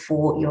food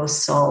for your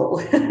soul.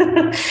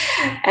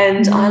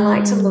 And I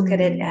like to look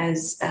at it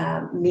as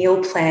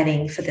meal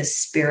planning for the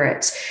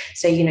spirit.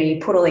 So,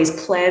 you put all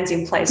these plans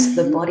in place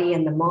for the body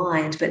and the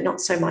mind, but not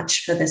so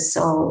much for the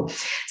soul.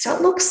 So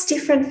it looks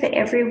different for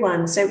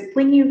everyone. So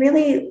when you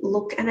really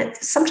look at it,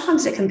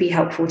 sometimes it can be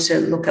helpful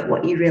to look at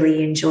what you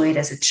really enjoyed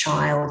as a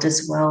child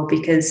as well,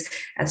 because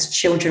as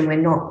children, we're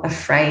not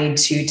afraid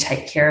to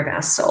take care of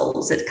our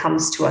souls. It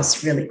comes to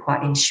us really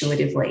quite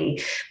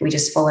intuitively. We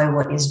just follow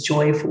what is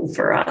joyful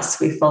for us.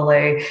 We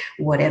follow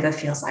whatever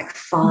feels like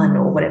fun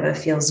or whatever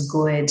feels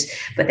good.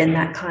 But then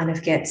that kind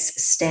of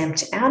gets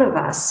stamped out of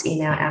us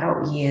in our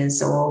adult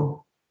years,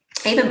 or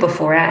even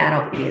before our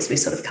adult years. We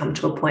sort of come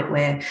to a point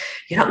where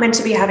you're not meant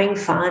to be having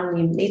fun.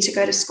 You need to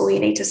go to school. You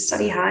need to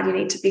study hard. You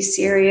need to be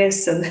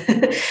serious and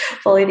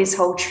follow this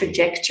whole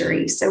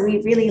trajectory. So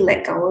we really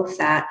let go of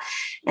that.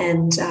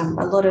 And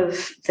a lot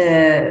of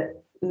the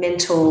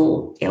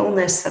mental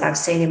illness that I've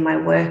seen in my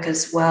work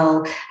as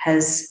well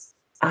has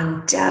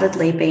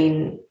undoubtedly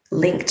been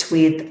linked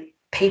with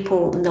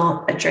people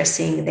not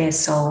addressing their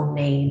soul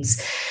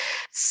needs.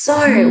 So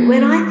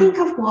when I think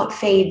of what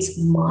feeds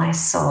my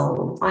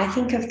soul, I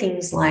think of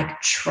things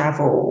like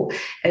travel,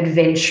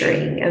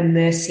 adventuring,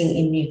 immersing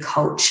in new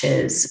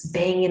cultures,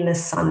 being in the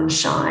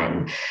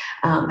sunshine,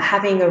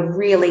 having a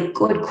really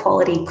good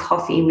quality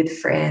coffee with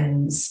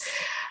friends,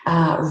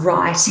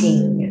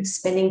 writing,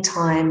 spending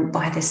time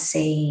by the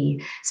sea,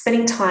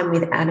 spending time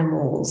with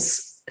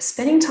animals,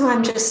 spending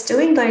time just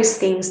doing those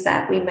things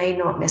that we may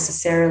not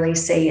necessarily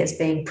see as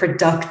being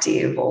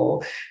productive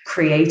or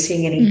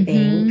creating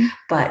anything,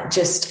 but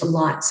just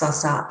lights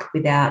us up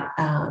without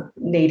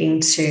needing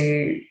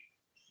to,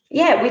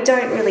 we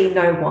don't really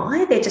know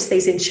why. They're just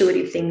these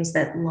intuitive things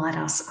that light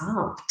us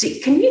up.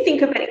 Can you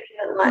think of anything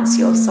that lights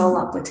your soul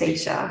up,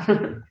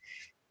 Letitia?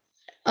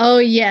 Oh,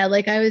 yeah.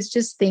 Like I was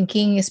just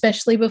thinking,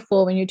 especially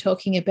before when you're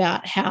talking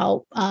about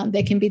how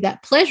there can be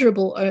that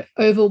pleasurable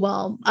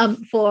overwhelm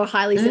for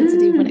highly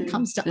sensitive when it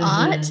comes to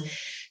art.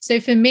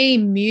 So for me,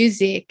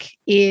 music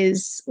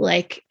is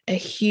like a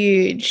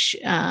huge,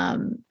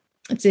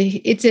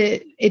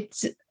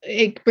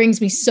 it brings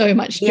me so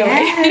much joy.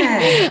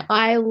 Yeah.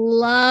 I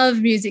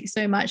love music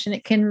so much, and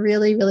it can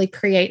really, really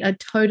create a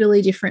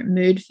totally different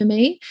mood for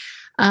me.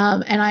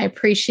 And I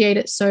appreciate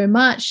it so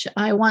much.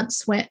 I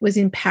once was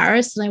in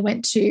Paris, and I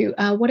went to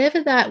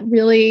whatever that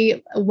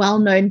really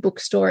well-known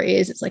bookstore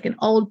is. It's like an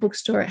old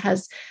bookstore. It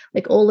has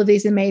like all of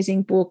these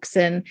amazing books,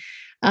 and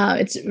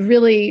it's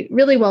really,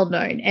 really well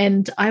known.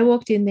 And I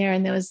walked in there,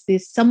 and there was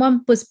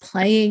someone was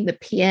playing the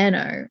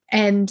piano,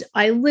 and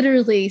I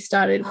literally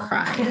started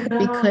crying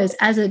because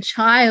as a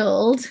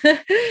child,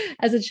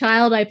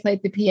 I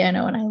played the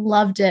piano and I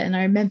loved it. And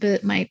I remember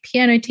my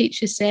piano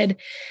teacher said,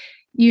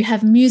 "You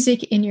have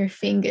music in your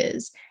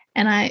fingers."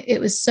 And it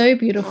was so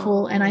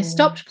beautiful. And I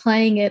stopped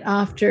playing it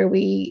after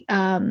we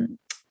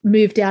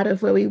moved out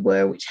of where we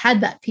were, which had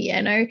that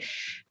piano.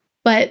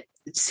 But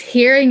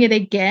hearing it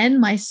again,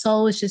 my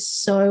soul is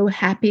just so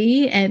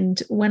happy.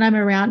 And when I'm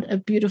around a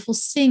beautiful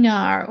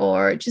singer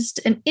or just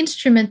an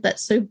instrument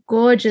that's so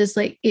gorgeous,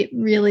 like it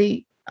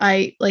really,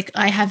 I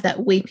have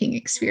that weeping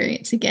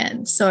experience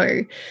again.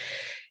 So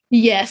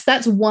yes,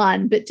 that's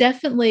one. But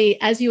definitely,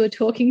 as you were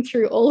talking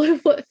through all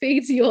of what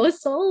feeds your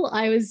soul,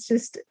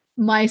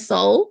 my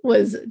soul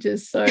was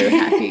just so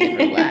happy and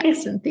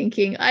relaxed and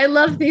thinking, I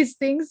love these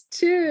things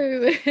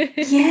too.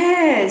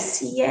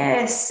 Yes.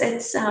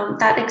 It's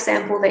that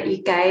example that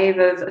you gave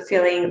of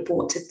feeling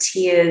brought to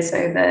tears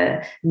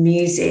over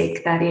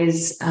music. That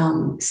is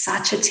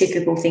such a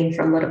typical thing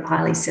for a lot of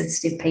highly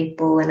sensitive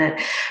people. And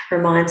it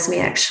reminds me,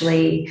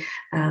 actually,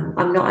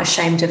 I'm not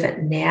ashamed of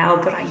it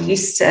now, but I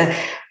used to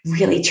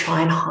really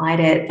try and hide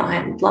it.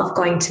 I love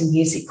going to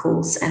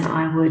musicals, and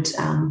I would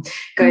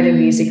go to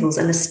musicals,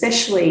 and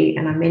especially,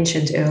 and I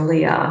mentioned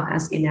earlier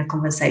as in our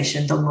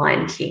conversation, The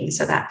Lion King.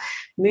 So that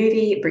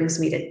movie brings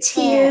me to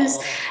tears.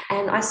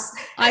 And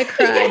I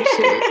cried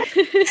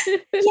too.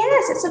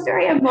 Yes, it's a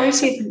very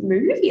emotive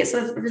movie. It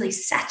sort of really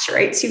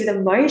saturates you with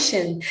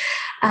emotion.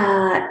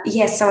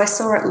 So I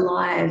saw it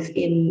live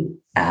in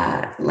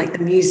like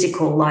the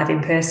musical live in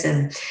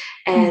person.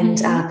 And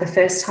the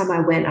first time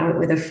I went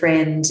with a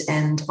friend,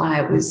 and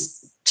I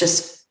was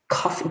just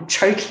coughing,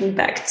 choking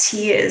back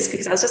tears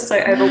because I was just so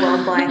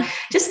overwhelmed by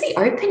just the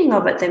opening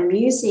of it, the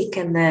music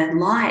and the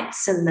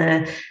lights and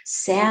the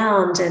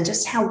sound and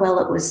just how well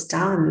it was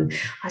done.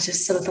 I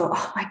just sort of thought,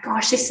 oh my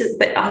gosh,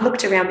 but I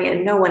looked around me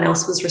and no one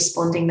else was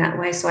responding that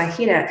way. So I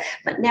hit it.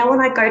 But now when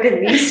I go to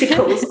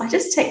musicals, I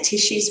just take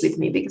tissues with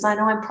me because I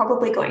know I'm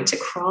probably going to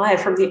cry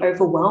from the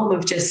overwhelm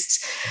of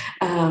just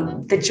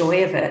the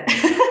joy of it.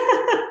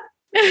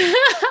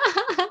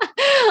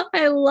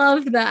 I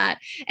love that.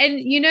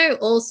 And,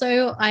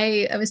 also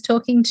I was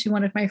talking to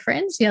one of my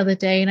friends the other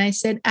day and I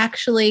said,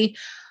 actually,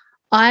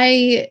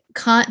 I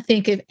can't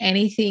think of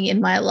anything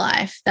in my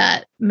life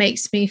that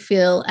makes me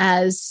feel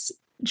as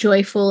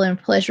joyful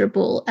and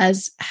pleasurable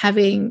as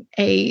having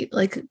a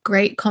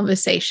great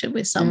conversation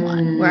with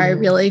someone where I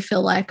really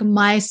feel like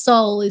my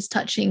soul is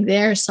touching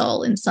their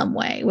soul in some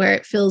way, where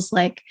it feels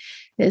like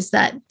there's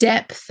that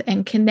depth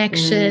and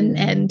connection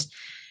and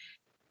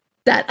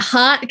that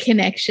heart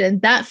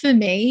connection. That for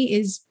me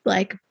is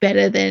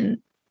better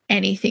than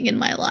anything in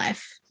my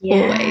life.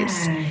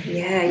 Always.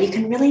 Yeah, you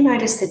can really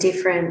notice the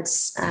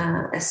difference,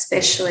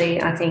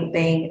 especially I think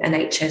being an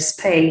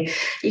HSP.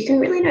 You can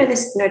really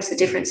notice the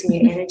difference in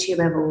your energy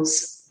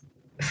levels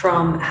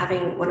from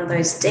having one of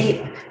those deep,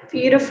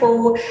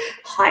 beautiful,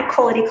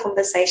 high-quality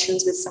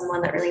conversations with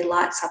someone that really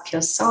lights up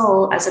your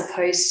soul, as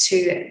opposed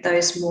to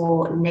those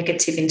more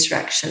negative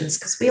interactions.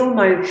 Because we all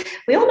know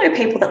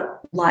people that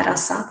light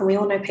us up, and we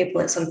all know people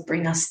that sort of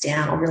bring us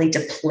down or really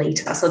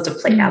deplete us or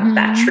deplete our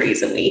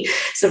batteries, and we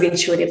sort of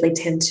intuitively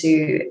tend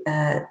to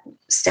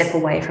step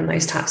away from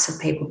those types of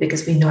people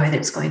because we know that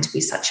it's going to be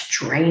such a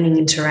draining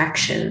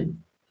interaction.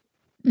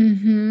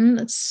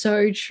 That's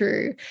so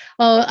true.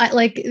 Oh,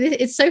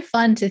 it's so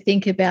fun to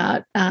think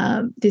about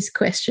this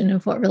question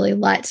of what really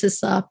lights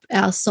us up,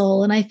 our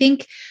soul. And I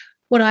think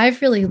what I've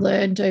really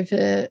learned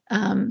over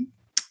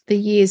the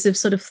years of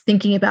sort of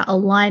thinking about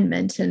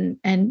alignment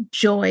and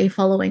joy,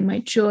 following my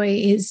joy,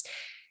 is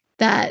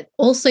that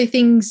also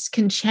things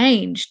can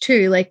change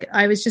too. Like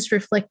I was just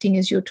reflecting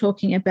as you're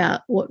talking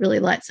about what really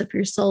lights up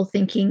your soul,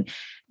 thinking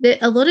that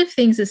a lot of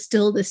things are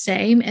still the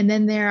same. And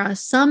then there are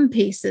some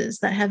pieces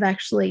that have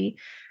actually,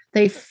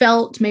 they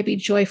felt maybe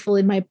joyful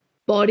in my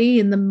body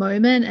in the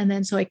moment. And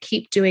then so I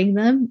keep doing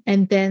them.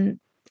 And then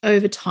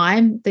over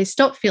time, they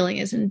stop feeling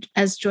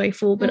as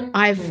joyful, but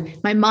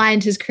my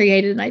mind has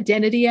created an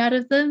identity out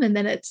of them. And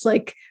then it's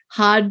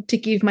hard to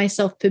give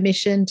myself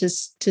permission to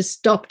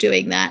stop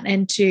doing that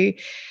and to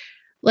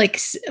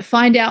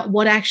find out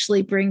what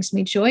actually brings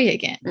me joy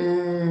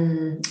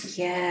again.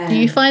 Yeah. Do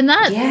you find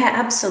that? Yeah,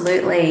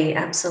 absolutely.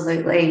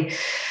 Absolutely.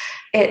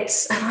 And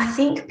I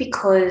think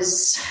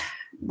because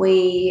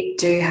we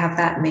do have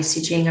that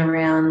messaging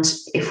around,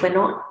 if we're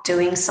not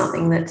doing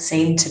something that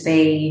seemed to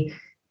be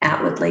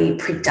outwardly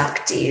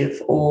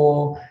productive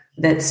or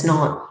that's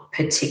not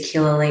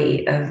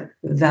particularly of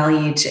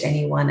value to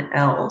anyone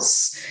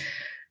else,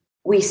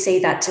 we see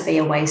that to be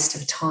a waste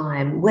of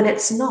time when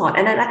it's not.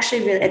 And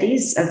it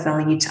is of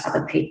value to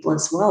other people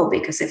as well,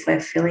 because if we're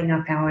filling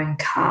up our own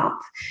cup,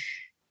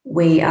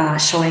 we are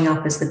showing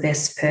up as the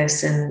best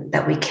person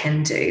that we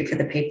can do for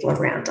the people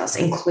around us,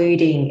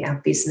 including our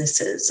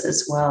businesses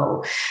as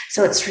well.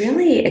 So it's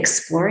really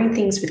exploring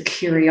things with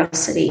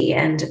curiosity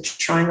and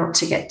trying not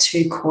to get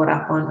too caught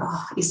up on,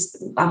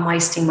 I'm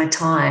wasting my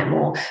time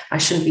or I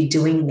shouldn't be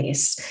doing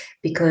this.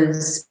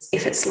 Because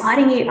if it's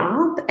lighting you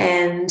up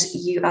and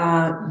you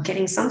are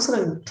getting some sort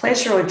of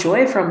pleasure or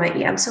joy from it,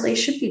 you absolutely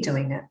should be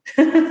doing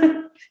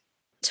it.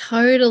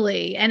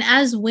 Totally. And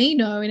as we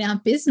know in our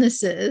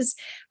businesses,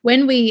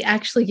 when we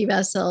actually give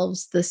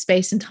ourselves the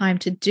space and time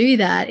to do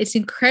that, it's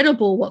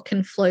incredible what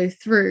can flow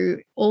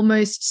through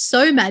almost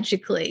so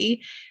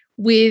magically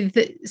with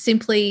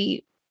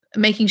simply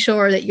making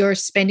sure that you're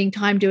spending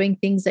time doing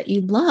things that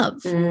you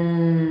love.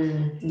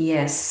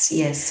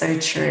 Yes, so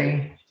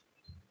true.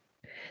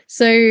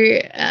 So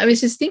I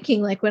was just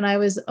thinking, when I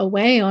was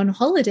away on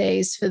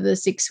holidays for the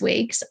 6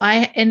 weeks,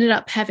 I ended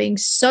up having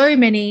so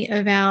many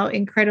of our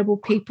incredible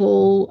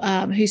people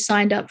who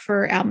signed up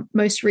for our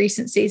most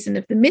recent season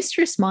of The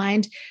Mistress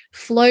Mind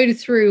flowed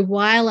through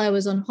while I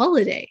was on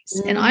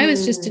holidays. And I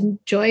was just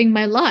enjoying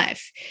my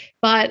life.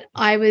 But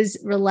I was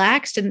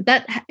relaxed, and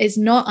that is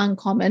not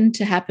uncommon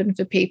to happen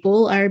for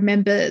people. I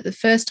remember the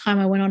first time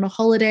I went on a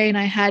holiday and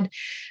I had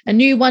a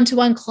new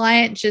one-to-one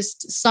client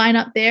just sign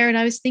up there, and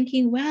I was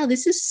thinking, wow,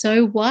 this is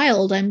so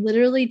wild. I'm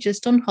literally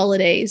just on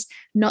holidays,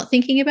 not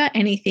thinking about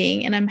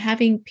anything, and I'm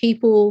having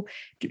people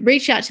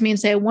reach out to me and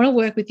say, I want to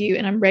work with you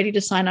and I'm ready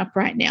to sign up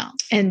right now,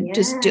 and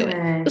just do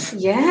it.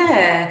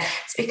 Yeah,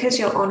 it's because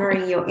you're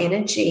honoring your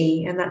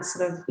energy, and that's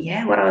sort of,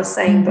 what I was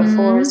saying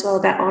before as well,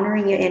 about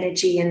honoring your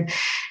energy and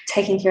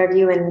taking care of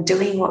you and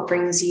doing what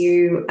brings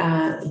you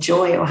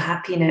joy or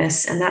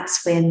happiness. And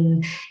that's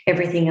when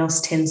everything else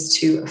tends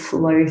to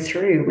flow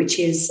through, which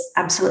is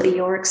absolutely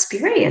your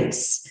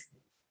experience.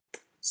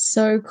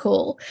 So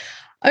cool.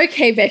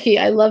 Okay, Becky,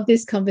 I love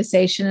this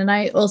conversation. And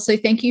I also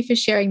thank you for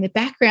sharing the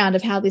background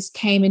of how this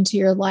came into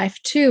your life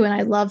too. And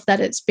I love that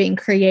it's been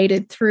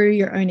created through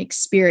your own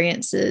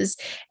experiences.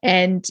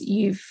 And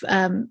you've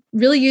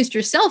really used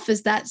yourself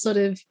as that sort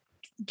of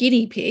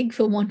guinea pig,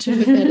 for want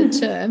of a better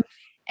term,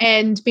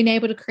 and been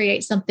able to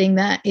create something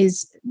that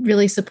is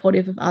really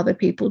supportive of other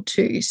people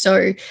too.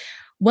 So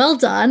well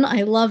done.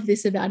 I love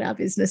this about our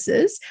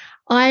businesses.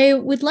 I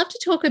would love to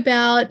talk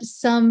about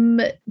some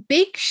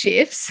big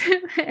shifts,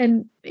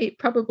 and it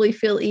probably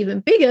feel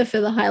even bigger for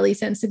the highly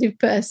sensitive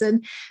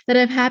person, that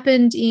have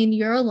happened in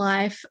your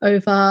life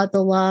over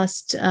the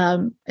last,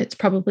 it's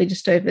probably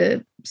just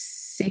over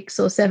 6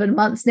 or 7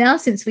 months now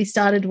since we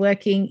started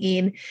working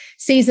in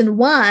season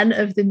 1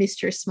 of The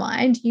Mistress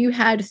Mind. You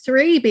had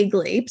 3 big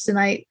leaps, and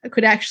I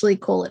could actually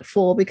call it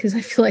 4 because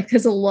I feel like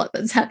there's a lot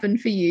that's happened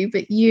for you.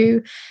 But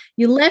you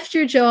left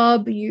your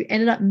job, you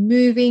ended up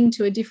moving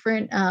to a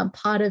different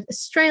part of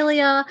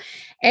Australia,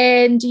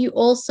 and you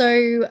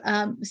also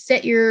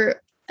set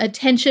your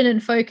attention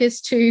and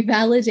focus to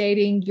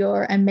validating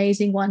your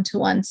amazing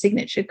one-to-one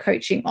signature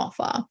coaching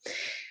offer.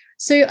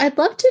 So I'd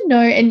love to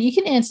know, and you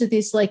can answer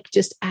this like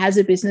just as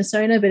a business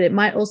owner, but it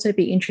might also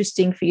be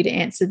interesting for you to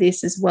answer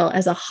this as well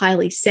as a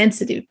highly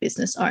sensitive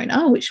business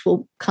owner, which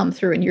will come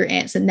through in your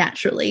answer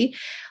naturally.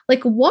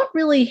 Like, what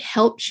really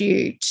helped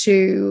you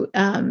to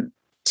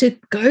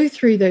go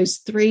through those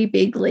 3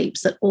 big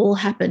leaps that all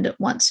happened at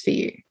once for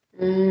you?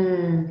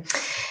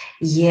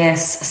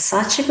 Yes,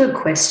 such a good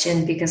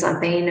question, because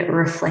I've been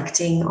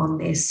reflecting on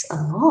this a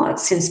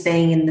lot since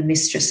being in the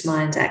Mistress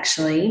Mind,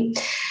 actually.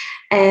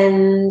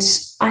 And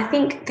I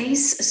think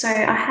so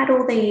I had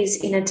all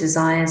these inner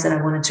desires that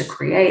I wanted to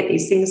create,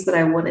 these things that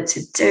I wanted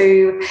to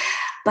do,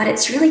 but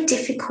it's really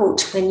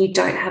difficult when you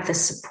don't have the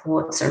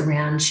supports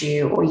around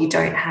you, or you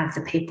don't have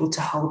the people to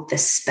hold the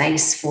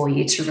space for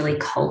you to really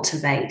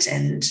cultivate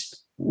and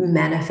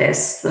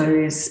manifest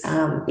those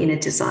inner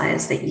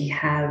desires that you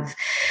have.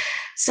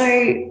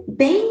 So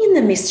being in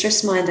the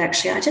Mistress Mind,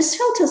 actually, I just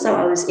felt as though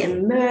I was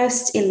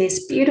immersed in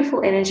this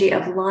beautiful energy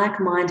of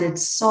like-minded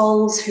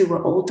souls who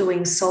were all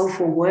doing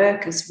soulful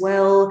work as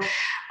well.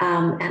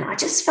 And I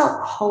just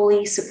felt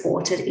wholly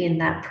supported in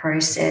that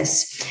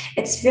process.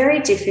 It's very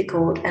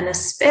difficult, and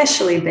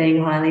especially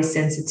being highly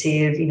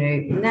sensitive,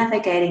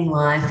 navigating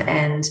life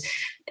and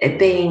it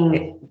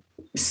being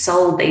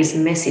sold these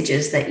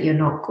messages that you're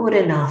not good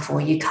enough, or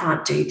you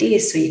can't do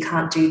this, or you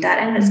can't do that.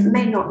 And it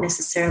may not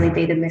necessarily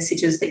be the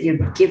messages that you're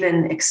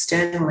given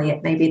externally.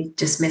 It may be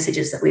just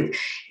messages that we've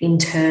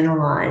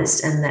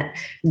internalized and that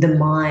the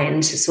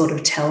mind sort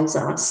of tells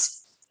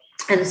us.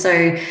 And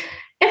so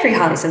every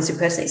highly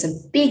sensitive person is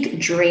a big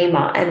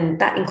dreamer,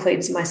 and that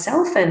includes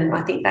myself, and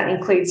I think that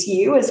includes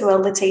you as well,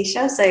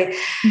 Letitia. So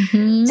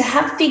to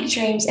have big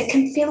dreams, it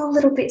can feel a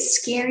little bit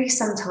scary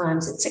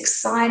sometimes. It's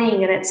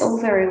exciting and it's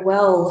all very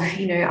well.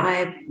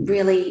 I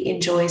really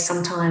enjoy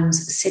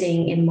sometimes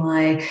sitting in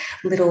my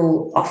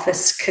little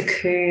office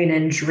cocoon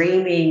and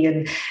dreaming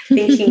and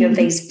thinking of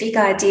these big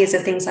ideas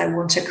of things I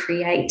want to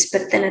create.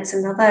 But then it's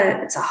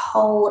a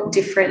whole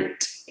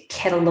different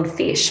kettle of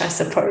fish, I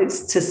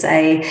suppose, to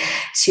say,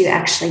 to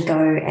actually go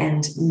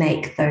and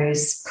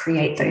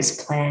create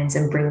those plans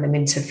and bring them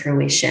into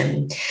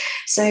fruition.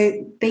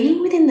 So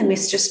being within the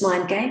Mistress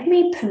Mind gave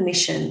me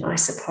permission, I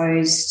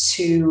suppose,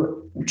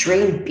 to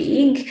dream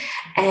big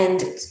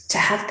and to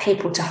have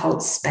people to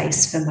hold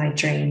space for my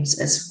dreams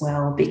as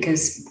well,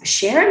 because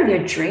sharing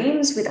your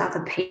dreams with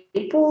other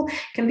people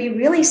can be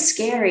really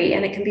scary,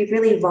 and it can be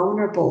really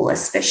vulnerable,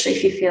 especially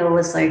if you feel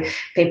as though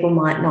people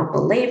might not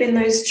believe in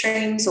those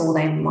dreams, or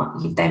they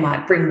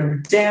might bring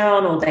them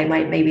down, or they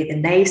might maybe the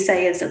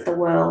naysayers of the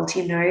world,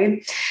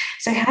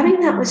 So having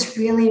that was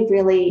really,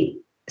 really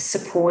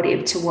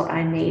supportive to what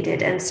I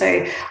needed. And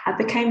so I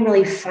became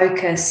really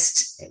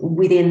focused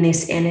within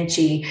this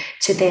energy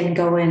to then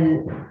go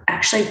and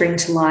actually bring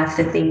to life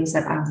the things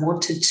that I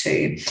wanted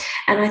to.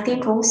 And I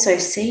think also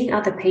seeing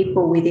other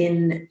people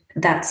within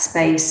that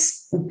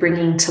space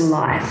bringing to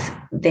life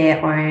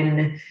their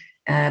own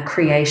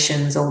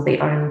creations, or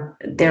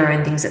their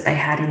own things that they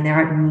had in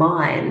their own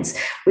minds,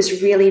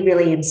 was really,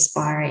 really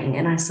inspiring.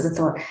 And I sort of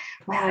thought,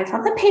 wow, if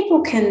other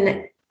people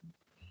can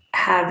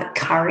have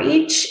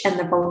courage and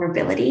the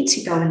vulnerability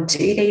to go and do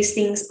these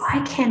things, I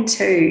can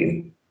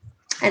too.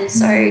 And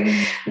so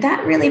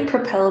that really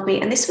propelled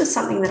me. And this was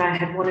something that I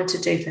had wanted to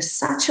do for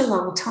such a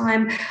long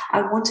time.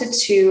 I wanted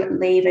to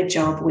leave a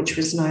job which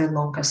was no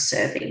longer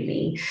serving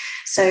me.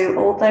 So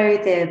although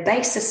the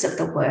basis of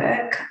the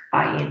work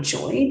I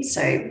enjoyed,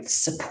 so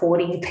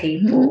supporting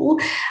people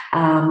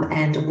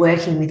and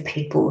working with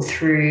people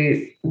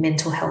through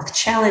mental health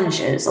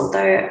challenges,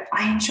 although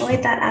I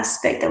enjoyed that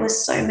aspect, there were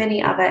so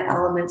many other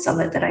elements of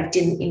it that I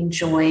didn't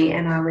enjoy,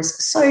 and I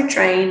was so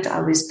drained.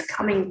 I was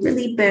becoming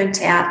really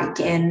burnt out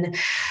again.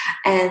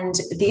 And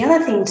the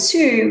other thing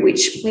too,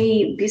 which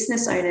we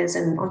business owners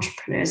and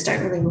entrepreneurs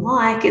don't really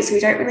like, is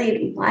we don't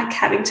really like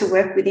having to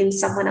work within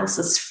someone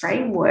else's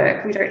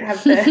framework. We don't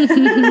have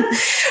the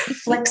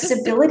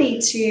flexibility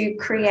to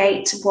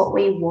create what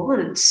we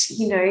want,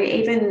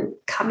 even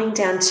coming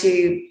down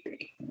to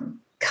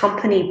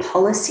company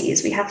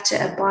policies. We have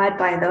to abide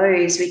by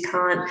those. We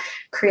can't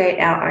create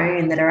our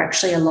own that are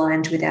actually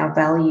aligned with our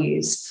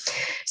values.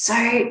 So,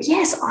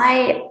 yes,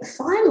 I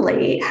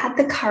finally had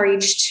the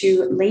courage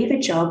to leave a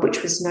job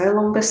which was no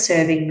longer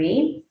serving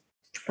me,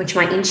 which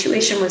my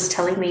intuition was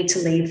telling me to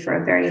leave for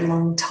a very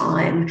long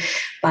time.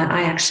 But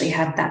I actually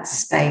had that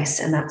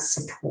space and that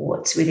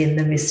support within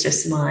the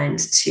mistress mind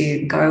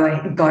to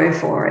go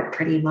for it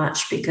pretty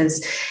much.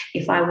 Because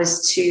if I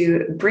was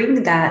to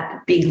bring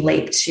that big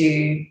leap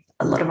to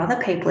a lot of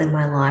other people in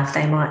my life,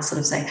 they might sort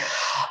of say,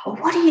 well,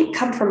 what do you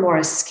come from more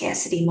a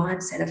scarcity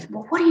mindset of,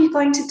 well, what are you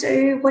going to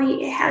do?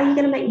 How are you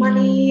going to make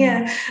money?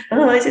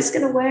 Oh, is this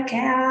going to work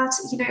out?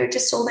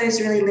 Just all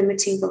those really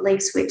limiting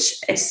beliefs, which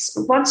is,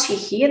 once you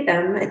hear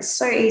them, it's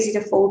so easy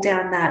to fall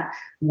down that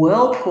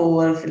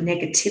whirlpool of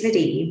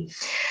negativity.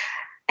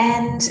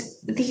 And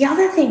the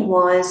other thing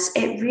was,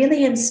 it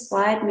really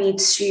inspired me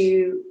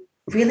to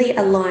really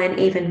align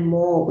even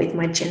more with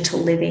my gentle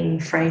living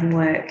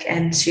framework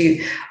and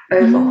to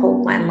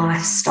overhaul my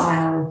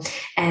lifestyle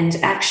and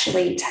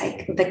actually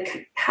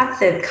have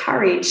the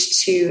courage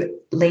to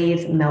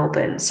leave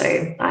Melbourne.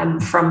 So I'm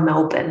from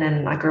Melbourne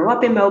and I grew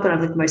up in Melbourne.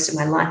 I've lived most of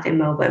my life in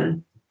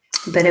Melbourne,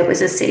 but it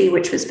was a city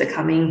which was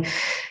becoming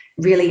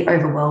really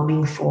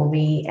overwhelming for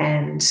me,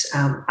 and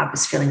I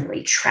was feeling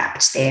really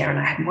trapped there, and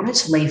I had wanted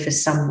to leave for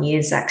some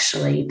years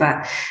actually,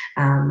 but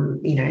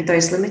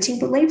those limiting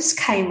beliefs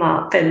came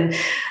up, and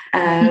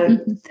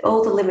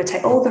all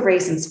the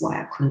reasons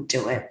why I couldn't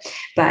do it.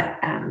 But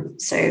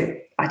so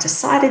I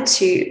decided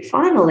to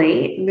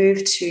finally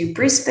move to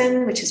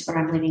Brisbane, which is where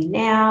I'm living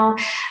now,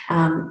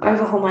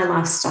 overhaul my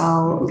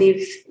lifestyle,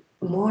 live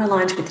more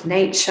aligned with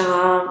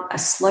nature,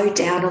 slow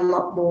down a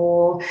lot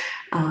more,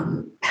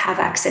 have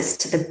access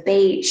to the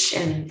beach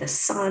and the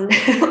sun,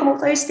 all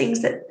those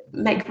things that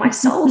make my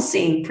soul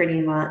sing pretty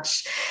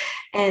much.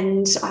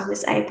 And I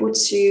was able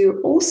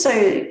to also,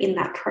 in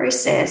that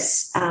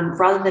process,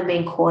 rather than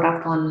being caught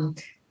up on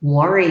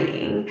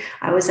worrying,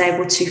 I was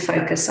able to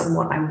focus on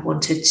what I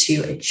wanted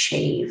to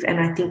achieve. And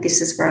I think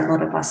this is where a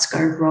lot of us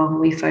go wrong.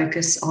 We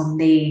focus on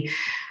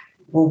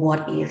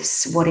what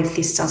if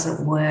this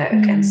doesn't work?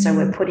 And so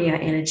we're putting our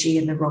energy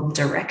in the wrong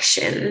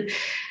direction.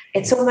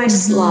 It's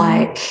almost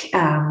like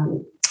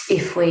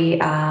if we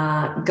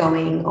are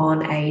going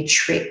on a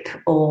trip,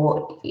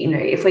 or,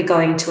 if we're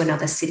going to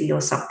another city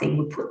or something,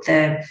 we'll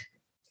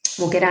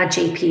get our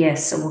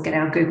GPS, or we'll get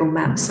our Google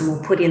Maps, and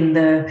we'll put in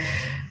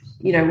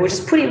we'll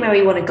just put in where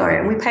we want to go,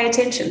 and we pay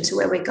attention to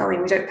where we're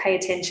going. We don't pay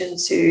attention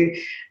to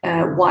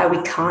why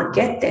we can't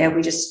get there.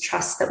 We just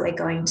trust that we're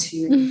going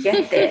to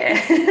get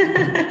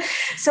there.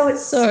 So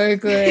it's so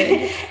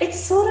good.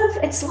 It's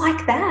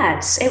like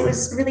that. It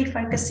was really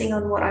focusing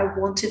on what I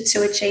wanted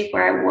to achieve,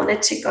 where I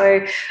wanted to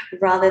go,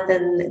 rather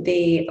than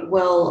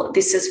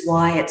this is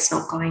why it's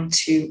not going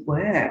to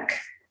work.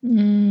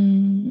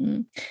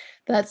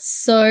 That's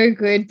so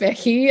good,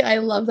 Becky. I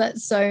love that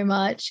so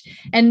much.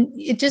 And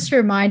it just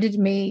reminded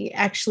me,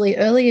 actually,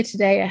 earlier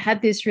today, I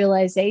had this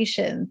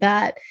realization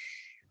that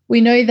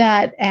we know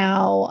that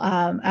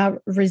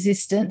our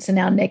resistance and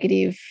our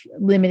negative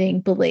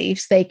limiting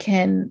beliefs, they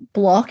can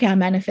block our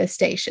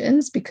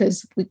manifestations,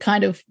 because we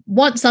kind of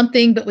want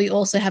something, but we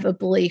also have a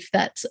belief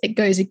that it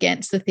goes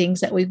against the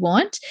things that we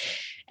want.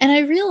 And I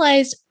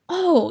realized,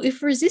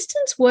 if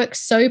resistance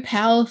works so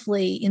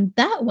powerfully in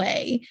that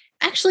way,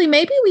 actually,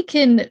 maybe we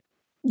can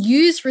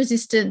use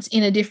resistance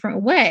in a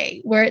different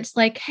way, where it's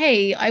like,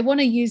 hey, I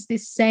want to use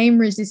this same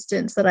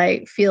resistance that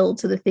I feel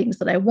to the things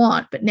that I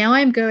want, but now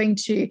I'm going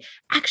to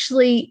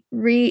actually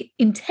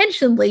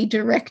intentionally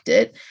direct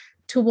it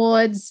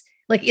towards,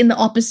 like, in the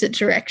opposite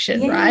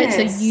direction, right?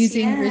 So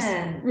using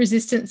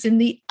resistance in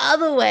the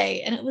other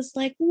way. And it was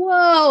like,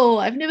 whoa,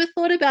 I've never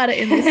thought about it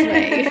in this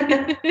way.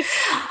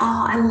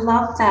 I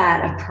love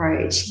that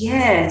approach.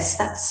 Yes,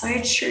 that's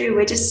so true.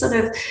 We're just sort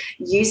of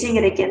using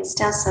it against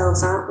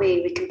ourselves, aren't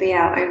we? We can be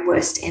our own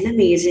worst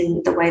enemies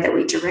in the way that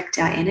we direct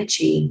our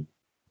energy.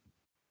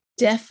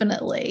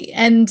 Definitely.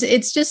 And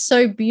it's just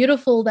so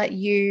beautiful that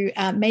you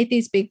made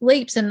these big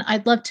leaps. And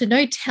I'd love to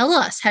know, tell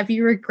us, have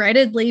you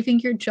regretted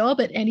leaving your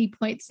job at any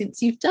point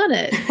since you've done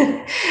it?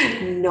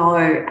 No,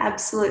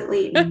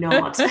 absolutely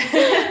not.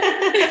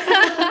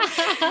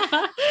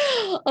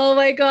 Oh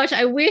my gosh,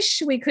 I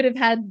wish we could have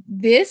had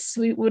this.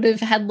 We would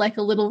have had like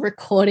a little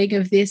recording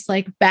of this,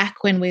 like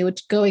back when we were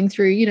going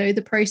through,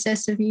 the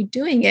process of you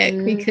doing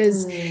it,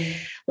 because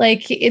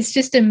like, it's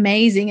just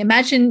amazing.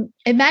 Imagine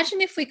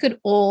if we could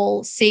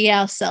all see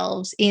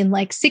ourselves in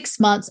like 6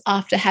 months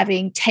after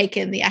having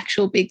taken the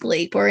actual big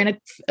leap, or in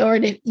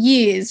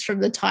years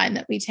from the time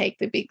that we take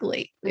the big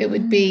leap. It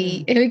would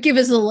give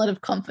us a lot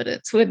of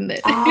confidence, wouldn't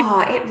it?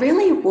 It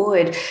really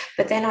would.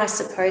 But then I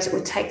suppose it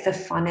would take the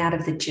fun out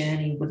of the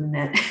journey, wouldn't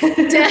it?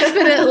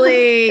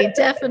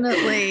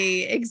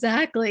 Definitely.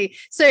 Exactly.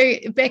 So,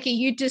 Becky,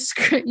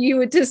 you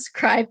would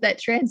describe that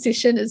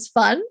transition as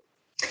fun?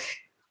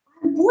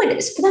 I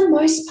would. For the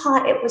most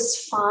part, it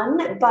was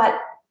fun, but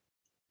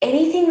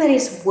anything that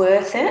is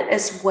worth it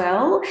as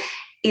well,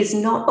 is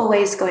not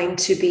always going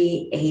to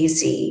be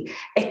easy.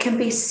 It can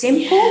be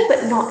simple,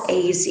 but not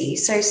easy.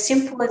 So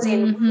simple as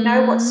in we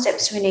know what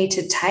steps we need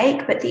to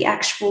take, but the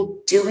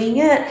actual doing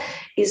it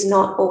is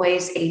not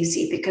always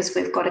easy because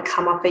we've got to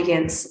come up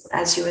against,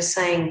 as you were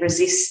saying,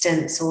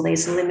 resistance, all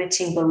these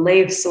limiting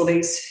beliefs, all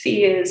these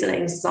fears and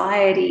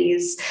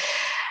anxieties.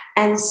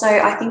 And so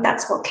I think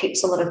that's what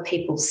keeps a lot of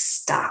people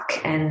stuck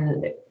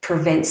and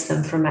prevents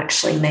them from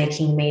actually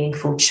making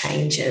meaningful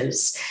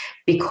changes,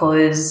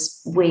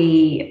 because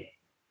we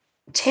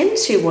tend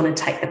to want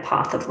to take the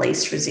path of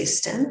least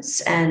resistance.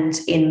 And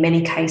in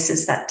many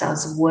cases that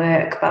does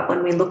work. But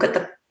when we look at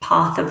the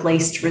path of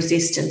least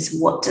resistance,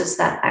 what does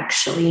that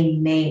actually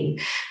mean?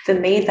 For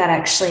me, that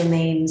actually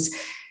means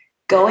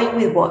going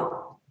with what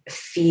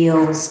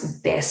feels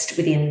best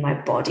within my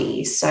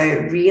body. So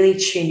really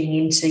tuning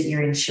into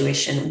your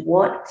intuition.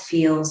 What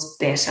feels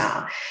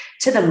better?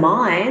 To the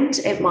mind,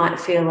 it might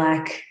feel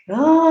like,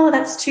 oh,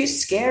 that's too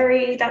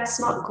scary. That's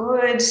not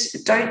good.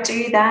 Don't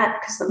do that,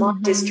 because the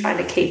mind is trying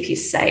to keep you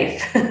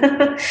safe.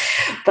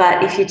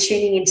 But if you're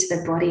tuning into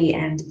the body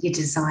and your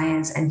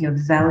desires and your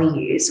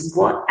values,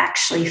 what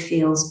actually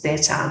feels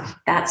better?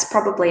 That's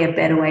probably a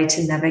better way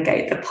to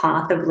navigate the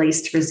path of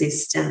least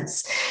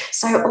resistance.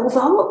 So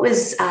although it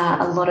was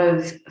a lot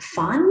of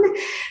fun,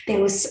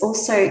 there was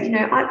also,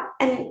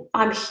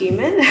 I'm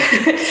human.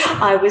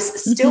 I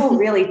was still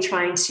really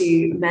trying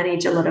to manage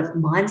a lot of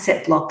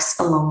mindset blocks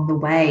along the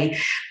way.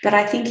 But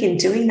I think in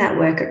doing that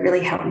work, it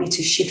really helped me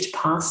to shift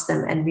past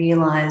them and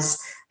realize,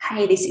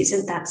 hey, this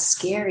isn't that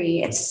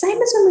scary. It's the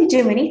same as when we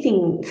do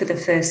anything for the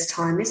first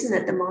time, isn't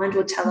it? The mind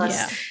will tell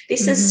us,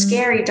 this is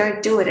scary,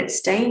 don't do it.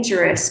 It's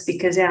dangerous,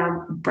 because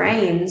our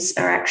brains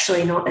are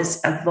actually not as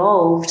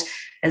evolved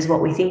as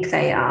what we think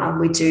they are.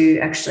 We do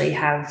actually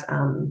have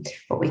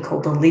what we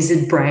call the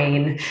lizard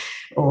brain,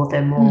 or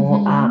the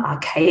more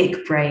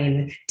archaic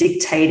brain,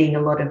 dictating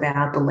a lot of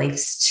our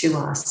beliefs to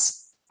us.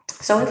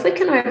 So if we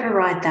can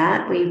override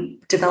that, we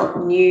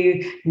develop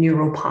new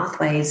neural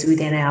pathways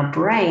within our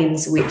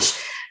brains, which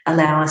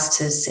allow us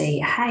to see,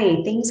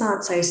 hey, things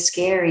aren't so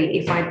scary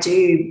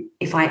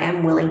if I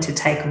am willing to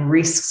take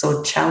risks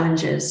or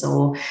challenges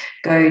or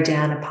go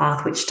down a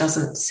path which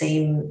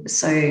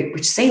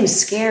seems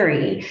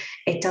scary.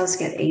 It does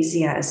get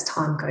easier as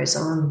time goes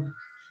on.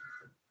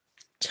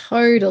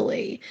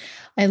 Totally.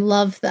 I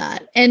love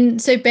that. And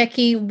so,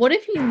 Becky, what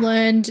have you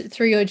learned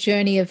through your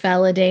journey of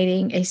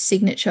validating a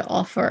signature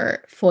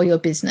offer for your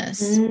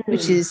business,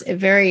 which is a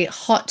very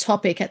hot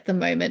topic at the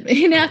moment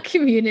in our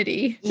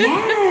community?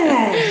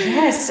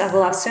 Yes.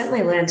 Well, I've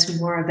certainly learned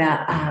more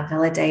about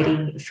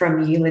validating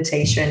from you,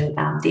 Letitia,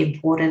 and the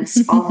importance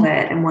of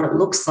it and what it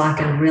looks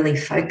like, and really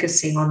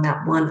focusing on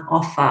that one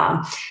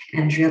offer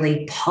and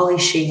really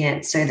polishing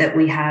it so that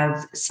we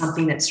have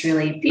something that's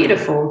really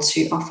beautiful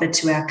to offer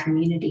to our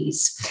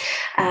communities.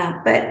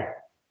 But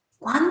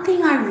one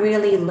thing I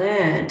really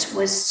learned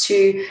was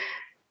to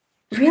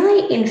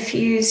really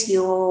infuse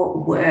your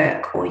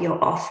work or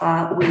your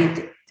offer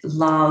with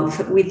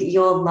love, with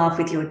your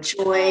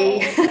joy.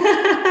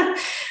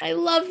 I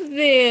love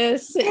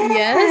this.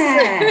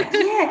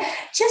 Yeah.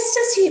 Just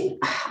as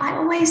I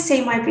always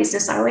see my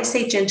business, I always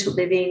see Gentle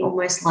Living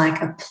almost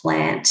like a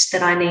plant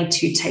that I need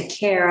to take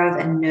care of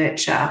and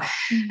nurture.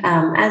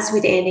 As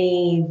with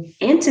any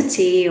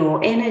entity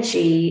or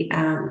energy,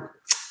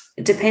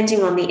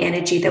 depending on the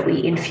energy that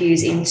we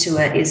infuse into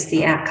it is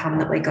the outcome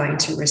that we're going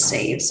to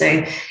receive. So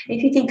if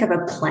you think of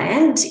a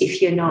plant,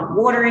 if you're not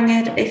watering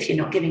it, if you're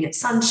not giving it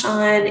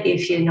sunshine,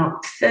 if you're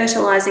not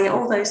fertilizing it,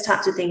 all those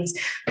types of things,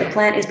 the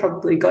plant is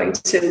probably going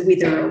to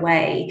wither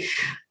away.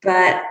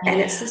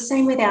 And it's the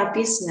same with our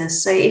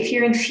business. So if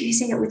you're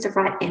infusing it with the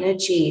right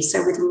energy,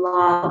 so with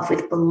love,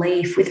 with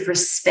belief, with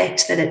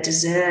respect that it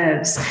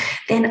deserves,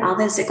 then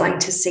others are going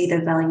to see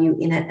the value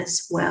in it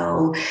as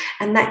well.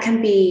 And that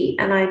can be,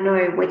 and I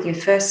know when you're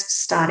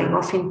first starting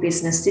off in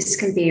business, this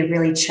can be a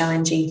really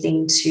challenging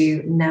thing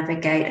to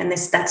navigate. And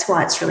that's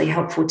why it's really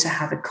helpful to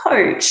have a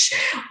coach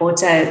or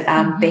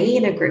to be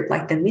in a group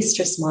like the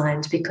Mistress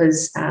Mind,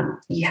 because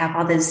you have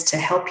others to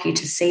help you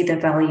to see the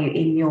value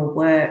in your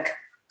work.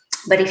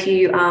 But if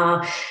you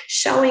are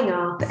showing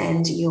up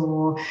and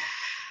you're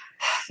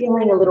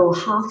feeling a little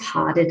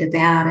half-hearted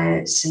about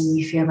it, and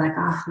you feel like,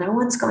 no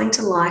one's going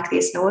to like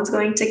this, no one's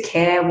going to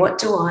care, what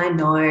do I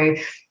know?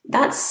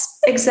 That's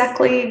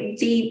exactly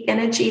the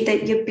energy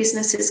that your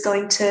business is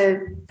going to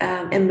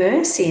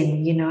immerse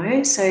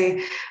in, So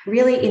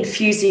really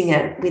infusing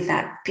it with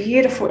that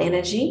beautiful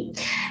energy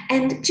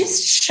and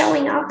just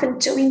showing up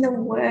and doing the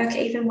work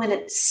even when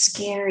it's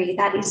scary.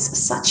 That is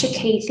such a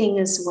key thing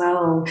as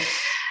well.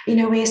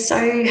 We're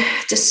so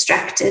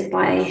distracted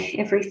by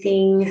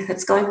everything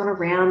that's going on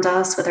around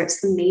us, whether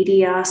it's the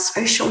media.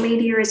 Social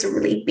media is a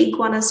really big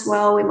one as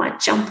well. We might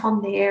jump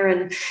on there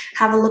and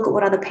have a look at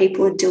what other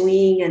people are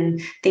doing and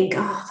think,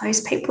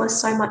 those people are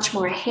so much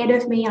more ahead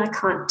of me. I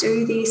can't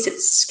do this.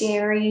 It's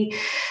scary.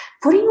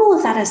 Putting all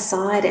of that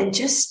aside and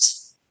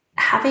just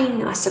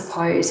having, I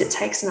suppose, it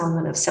takes an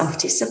element of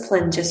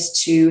self-discipline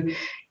just to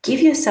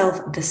give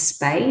yourself the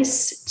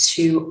space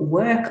to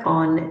work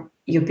on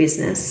your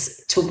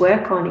business, to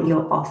work on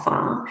your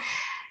offer,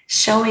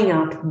 showing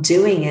up,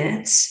 doing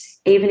it,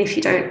 even if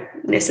you don't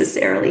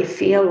necessarily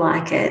feel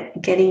like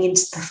it, getting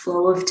into the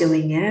flow of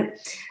doing it.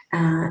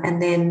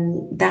 And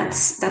then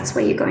that's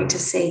where you're going to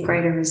see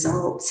greater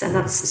results. And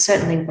that's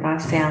certainly what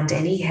I've found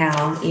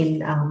anyhow in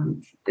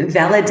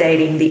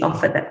validating the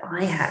offer that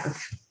I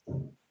have.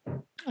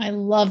 I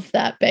love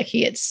that,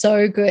 Becky. It's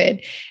so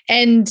good.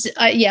 And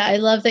I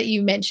love that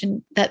you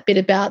mentioned that bit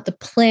about the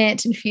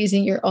plant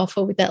infusing your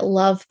offer with that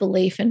love,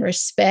 belief, and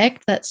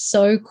respect. That's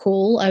so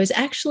cool. I was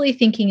actually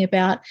thinking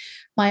about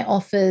my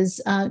offers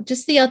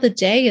just the other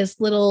day as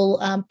little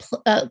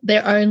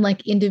their own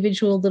like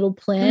individual little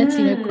plants,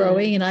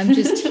 growing, and I'm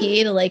just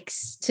here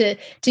to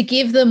to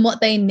give them what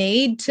they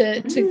need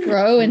to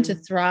grow and to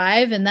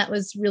thrive. And that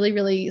was really,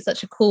 really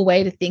such a cool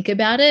way to think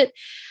about it.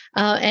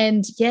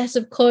 And yes,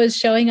 of course,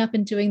 showing up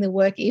and doing the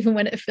work, even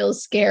when it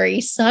feels scary,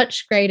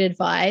 such great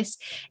advice.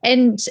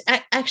 And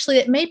actually,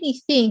 it made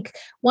me think,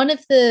 one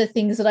of the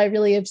things that I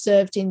really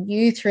observed in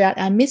you throughout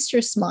our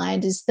Mistress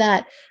Mind is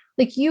that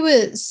like you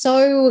were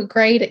so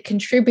great at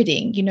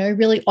contributing,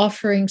 really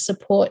offering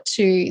support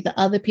to the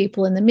other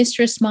people in the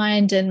Mistress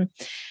Mind. And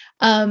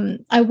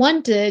I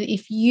wondered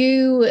if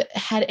you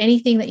had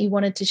anything that you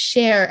wanted to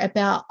share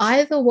about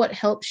either what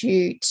helps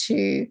you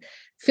to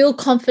feel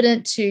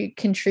confident to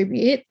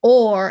contribute,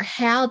 or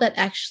how that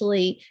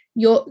actually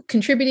you're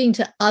contributing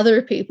to other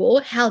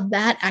people, how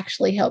that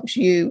actually helps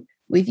you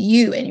with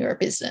you and your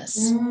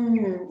business.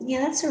 Yeah,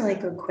 that's a really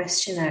good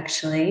question,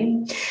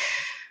 actually.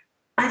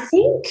 I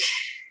think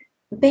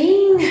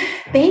being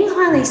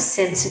highly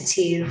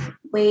sensitive,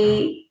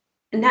 we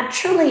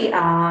naturally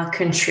are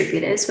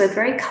contributors. We're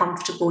very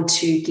comfortable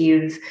to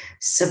give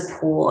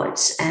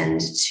support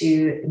and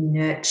to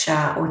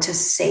nurture or to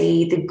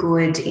see the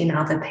good in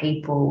other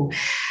people.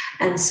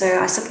 And so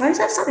I suppose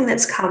that's something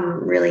that's come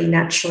really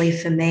naturally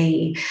for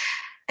me.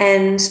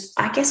 And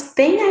I guess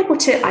being able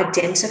to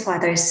identify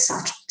those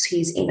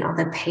subtleties in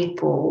other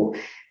people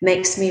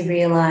makes me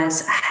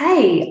realize,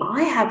 hey,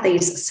 I have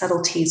these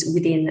subtleties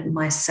within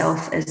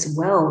myself as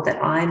well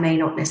that I may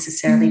not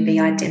necessarily be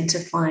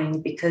identifying,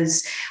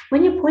 because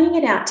when you're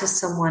pointing it out to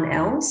someone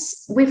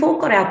else, we've all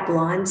got our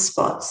blind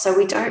spots. So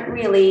we can't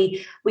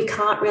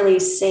really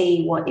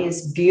see what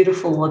is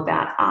beautiful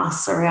about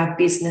us or our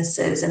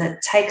businesses. And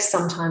it takes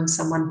sometimes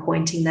someone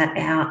pointing that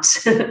out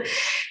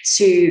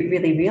to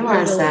really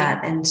realize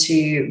that and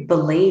to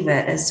believe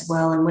it as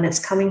well. And when it's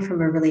coming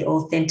from a really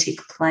authentic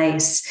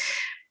place,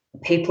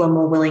 people are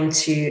more willing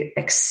to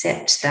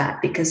accept that,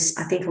 because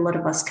I think a lot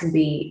of us can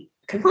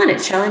find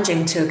it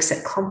challenging to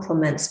accept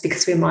compliments,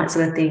 because we might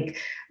sort of think,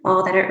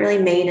 oh, they don't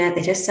really mean it,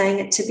 they're just saying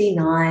it to be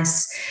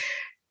nice.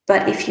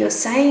 But if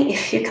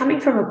you're coming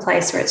from a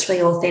place where it's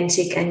really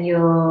authentic and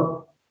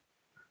you're,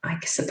 I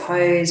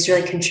suppose,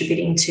 really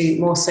contributing to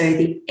more so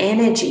the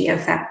energy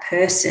of that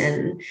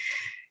person,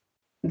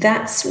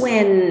 that's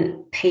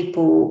when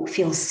people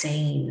feel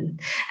seen.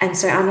 And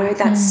so I know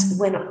that's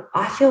when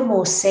I feel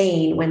more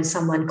seen, when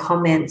someone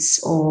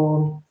comments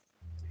or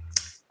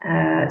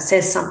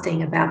says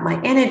something about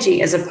my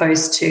energy, as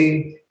opposed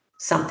to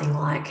something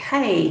like,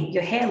 hey,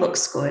 your hair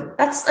looks good.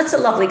 That's a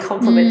lovely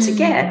compliment to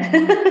get.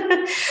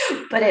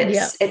 But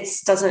it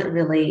doesn't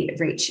really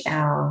reach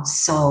our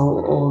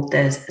soul or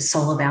the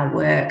soul of our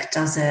work,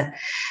 does it?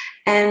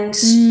 And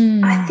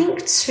I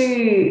think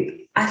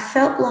too, I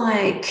felt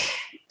like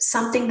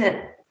something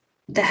that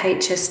the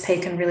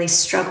HSP can really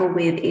struggle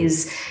with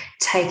is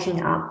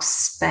taking up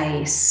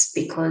space,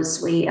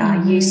 because we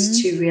are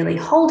used to really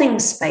holding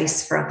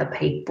space for other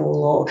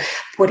people or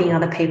putting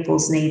other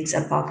people's needs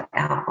above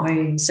our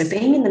own. So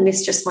being in the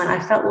Mistress Mind, I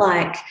felt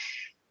like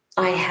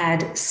I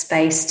had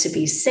space to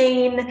be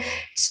seen,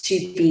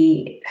 to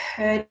be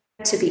heard,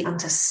 to be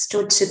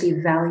understood, to be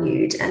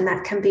valued. And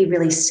that can be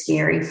really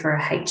scary for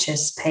a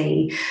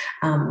HSP.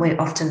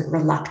 We're often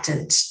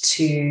reluctant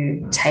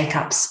to take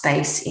up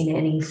space in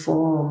any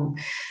form.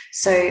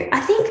 So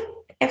I think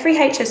every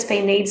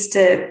HSP needs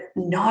to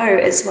know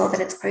as well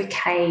that it's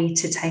okay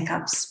to take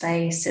up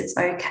space. It's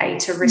okay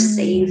to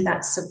receive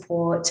that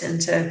support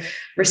and to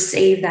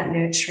receive that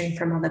nurturing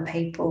from other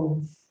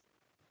people.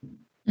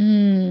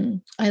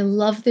 I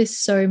love this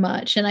so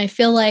much. And I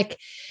feel like,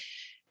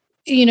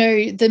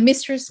 the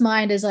Mistress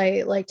Mind, as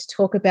I like to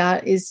talk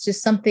about, is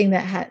just something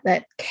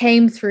that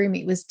came through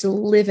me. It was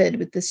delivered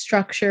with the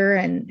structure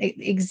and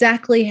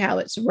exactly how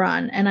it's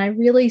run. And I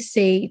really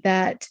see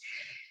that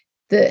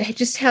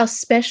just how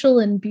special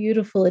and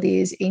beautiful it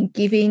is in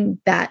giving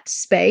that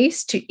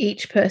space to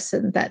each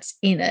person that's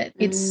in it.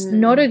 It's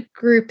not a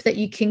group that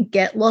you can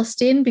get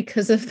lost in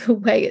because of the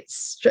way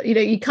it's,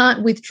 you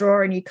can't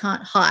withdraw and you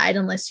can't hide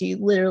unless you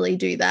literally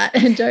do that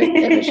and don't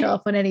ever show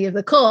up on any of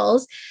the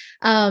calls.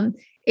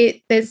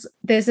 It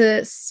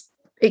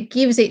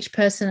gives each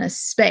person a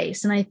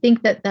space. And I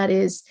think that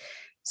is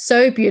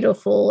so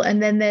beautiful.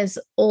 And then there's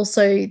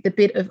also the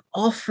bit of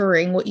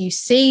offering what you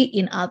see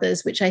in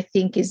others, which I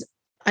think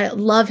I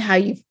love how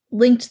you've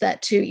linked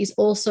that to, is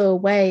also a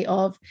way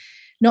of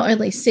not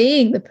only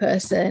seeing the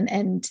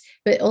person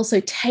but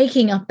also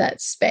taking up that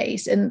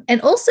space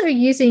and also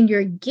using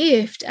your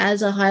gift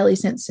as a highly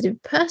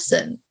sensitive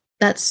person.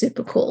 That's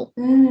super cool.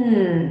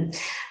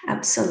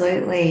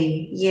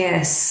 Absolutely.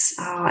 Yes.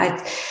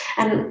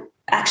 And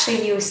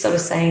actually, you were sort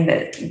of saying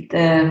that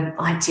the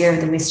idea of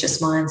the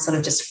mistress mind sort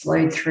of just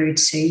flowed through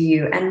to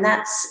you. And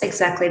that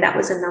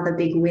was another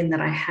big win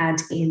that I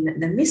had in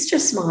the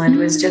mistress mind,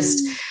 was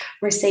just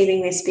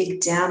receiving this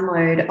big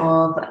download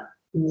of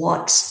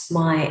what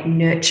my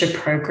nurture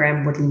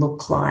program would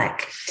look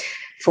like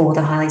for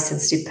the highly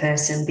sensitive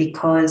person.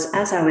 Because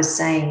as I was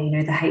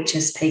saying, the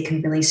HSP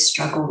can really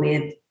struggle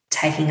with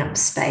taking up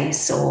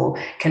space or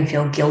can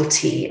feel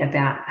guilty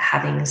about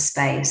having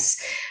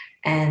space.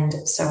 And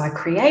so I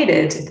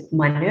created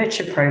my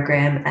nurture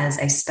program as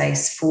a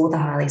space for the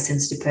highly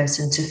sensitive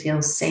person to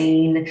feel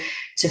seen,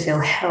 to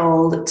feel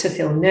held, to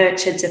feel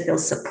nurtured, to feel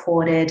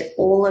supported,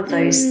 all of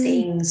those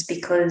things.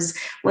 Because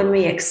when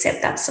we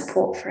accept that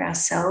support for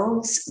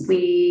ourselves,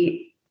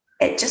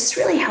 it just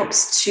really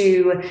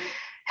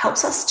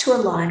helps us to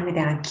align with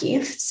our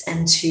gifts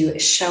and to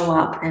show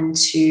up and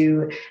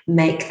to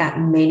make that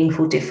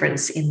meaningful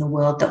difference in the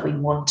world that we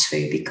want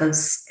to,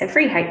 because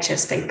every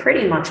HSP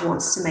pretty much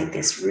wants to make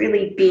this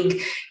really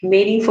big,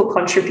 meaningful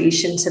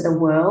contribution to the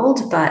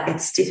world, but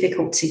it's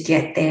difficult to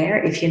get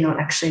there if you're not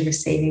actually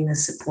receiving the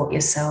support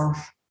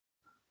yourself.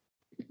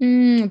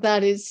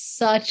 That is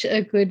such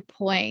a good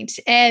point.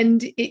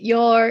 And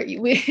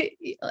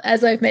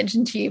as I've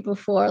mentioned to you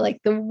before,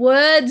 like the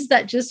words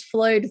that just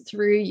flowed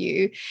through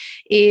you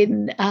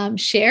in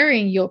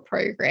sharing your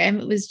program,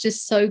 it was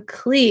just so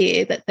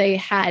clear that they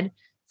had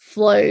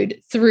flowed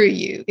through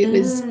you. It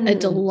was a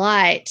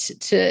delight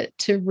to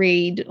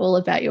read all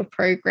about your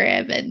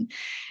program. And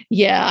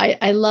yeah,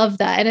 I love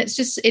that. And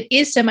it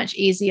is so much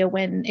easier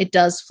when it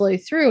does flow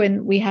through,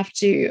 and we have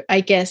to,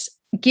 I guess,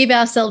 give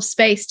ourselves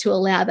space to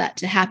allow that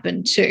to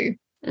happen too.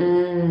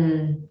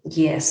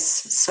 Yes,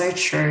 so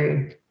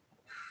true.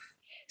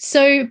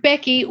 So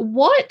Becky,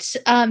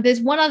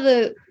 there's one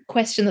other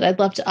question that I'd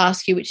love to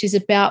ask you, which is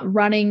about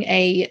running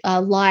a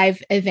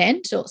live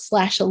event or /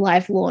 a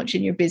live launch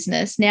in your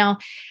business. Now,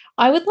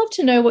 I would love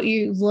to know what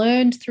you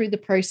learned through the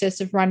process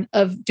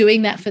of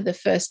doing that for the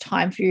first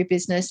time for your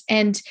business,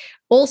 and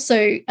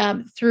also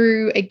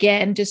through,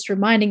 again, just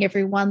reminding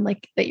everyone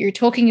that you're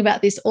talking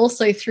about this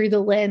also through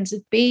the lens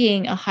of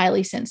being a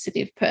highly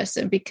sensitive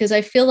person, because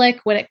I feel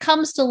like when it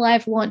comes to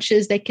live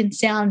launches, they can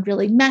sound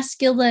really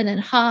masculine and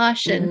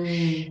harsh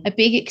and a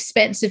big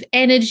expensive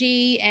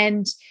energy.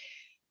 And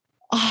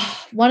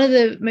one of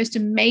the most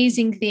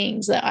amazing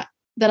things that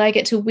I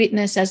get to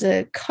witness as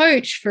a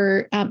coach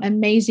for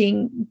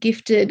amazing,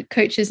 gifted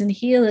coaches and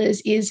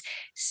healers is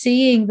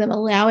seeing them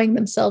allowing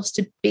themselves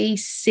to be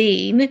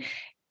seen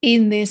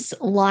in this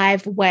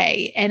live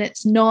way. And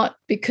it's not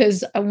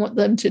because I want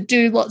them to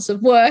do lots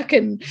of work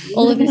and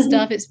all of this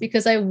stuff. It's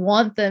because I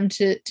want them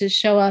to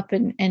show up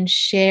and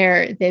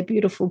share their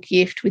beautiful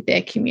gift with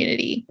their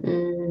community.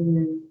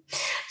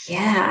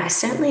 Yeah, I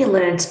certainly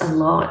learned a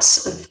lot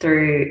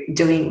through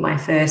doing my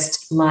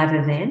first live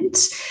event.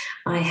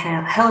 I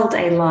have held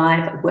a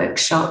live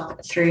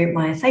workshop through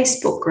my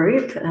Facebook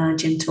group,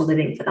 Gentle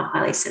Living for the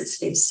Highly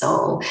Sensitive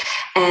Soul.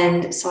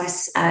 And so I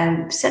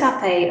set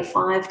up a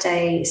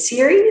 5-day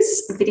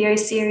video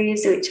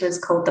series, which was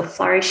called The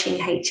Flourishing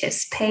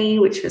HSP,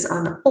 which was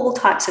on all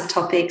types of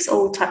topics,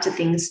 all types of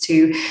things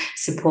to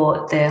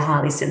support the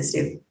highly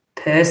sensitive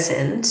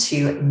person,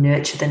 to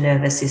nurture the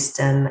nervous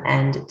system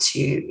and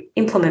to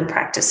implement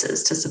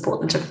practices to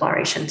support them to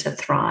flourish and to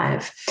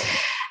thrive.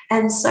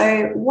 And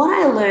so what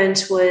I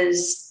learned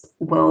was,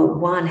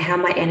 one, how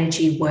my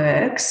energy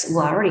works.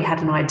 Well, I already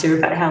had an idea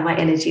about how my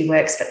energy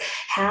works, but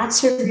how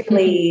to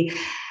really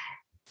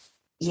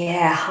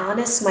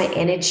harness my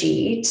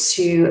energy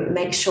to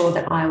make sure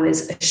that I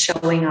was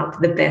showing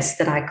up the best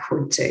that I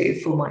could do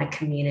for my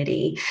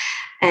community.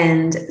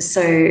 And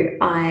so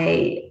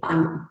I'm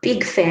a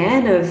big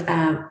fan of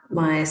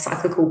my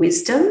cyclical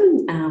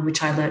wisdom,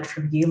 which I learned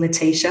from you,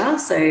 Letitia.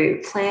 So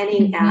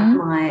planning out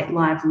my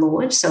live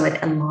launch so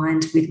it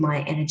aligned with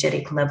my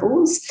energetic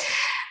levels.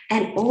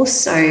 And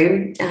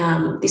also,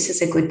 this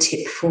is a good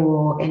tip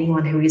for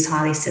anyone who is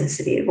highly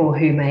sensitive or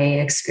who may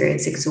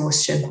experience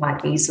exhaustion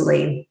quite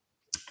easily.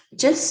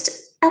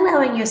 Just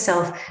allowing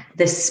yourself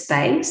the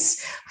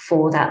space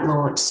for that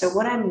launch. So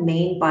what I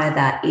mean by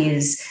that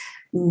is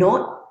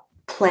not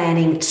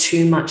planning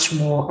too much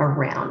more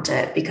around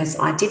it, because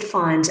I did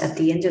find at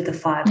the end of the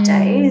 5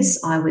 days,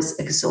 I was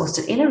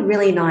exhausted in a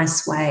really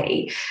nice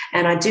way.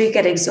 And I do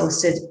get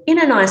exhausted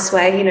in a nice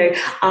way,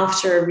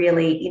 after a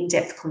really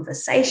in-depth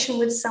conversation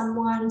with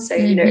someone. So,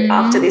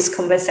 after this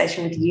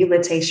conversation with you,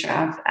 Letitia,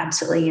 I've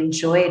absolutely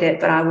enjoyed it,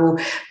 but I will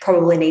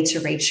probably need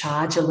to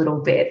recharge a little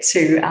bit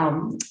to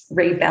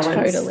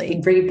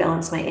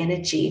rebalance my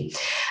energy.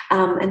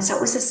 And so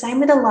it was the same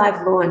with a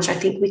live launch. I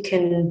think we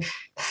can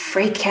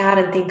freak out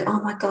and think,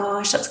 oh my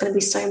gosh, that's going to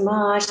be so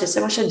much. There's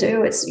so much to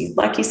do. It's,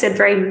 like you said,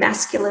 very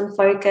masculine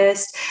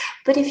focused.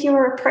 But if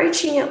you're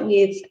approaching it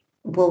with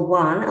well,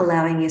 one,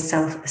 allowing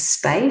yourself a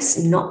space,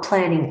 not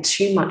planning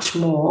too much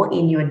more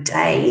in your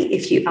day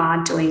if you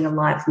are doing a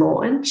live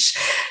launch.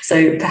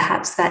 So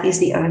perhaps that is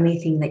the only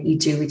thing that you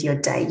do with your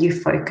day. You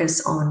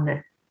focus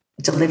on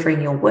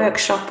delivering your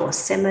workshop or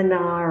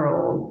seminar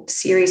or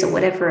series or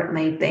whatever it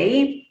may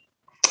be,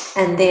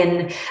 and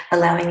then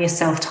allowing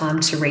yourself time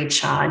to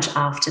recharge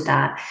after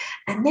that.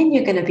 And then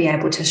you're going to be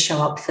able to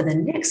show up for the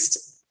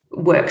next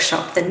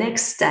workshop the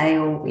next day,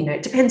 or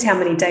it depends how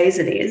many days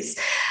it is,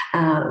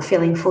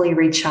 feeling fully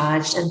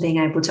recharged and being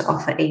able to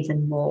offer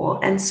even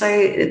more. And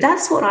so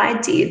that's what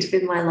I did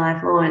with my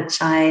live launch.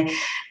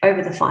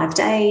 Over the 5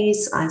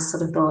 days, I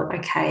sort of thought,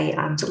 okay,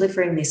 I'm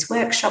delivering this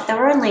workshop. There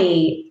were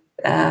only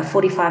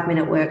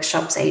 45-minute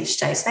workshops each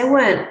day, so they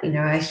weren't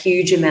a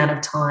huge amount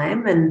of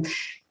time, and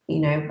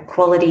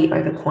quality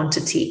over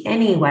quantity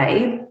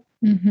anyway.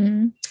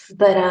 Mm-hmm.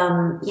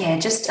 But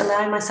just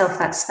allowing myself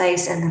that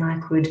space, and then I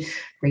could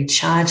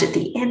recharge at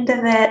the end of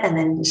it and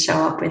then show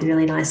up with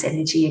really nice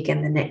energy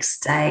again the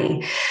next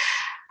day.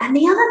 And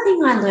the other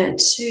thing I learned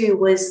too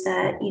was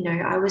that,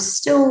 I was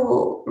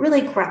still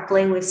really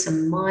grappling with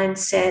some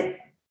mindset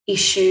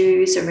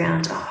issues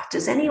around,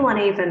 does anyone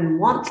even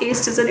want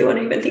this? Does anyone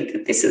even think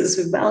that this is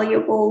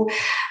valuable?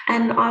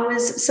 And I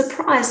was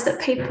surprised that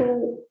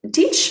people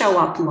did show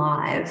up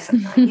live.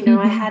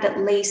 I had at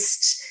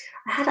least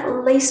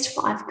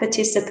 5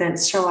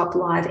 participants show up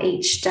live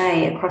each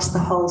day across the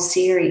whole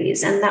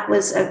series. And that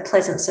was a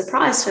pleasant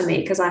surprise for me,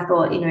 because I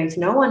thought, if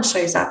no one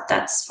shows up,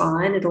 that's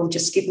fine. It'll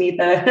just give me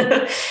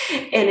the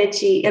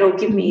energy. It'll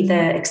give me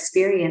the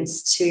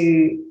experience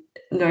to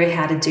know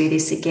how to do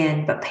this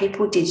again. But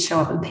people did show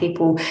up, and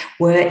people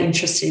were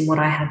interested in what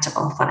I had to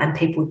offer, and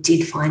people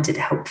did find it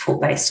helpful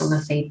based on the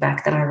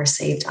feedback that I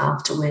received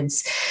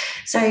afterwards.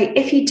 So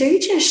if you do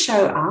just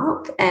show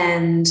up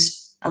and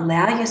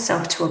allow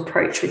yourself to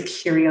approach with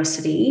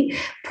curiosity,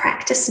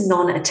 practice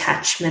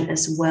non-attachment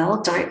as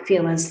well. Don't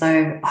feel as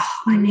though,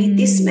 I need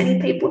this many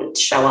people to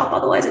show up,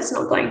 otherwise it's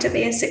not going to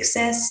be a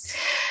success.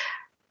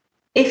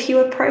 If you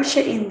approach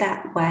it in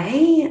that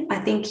way, I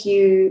think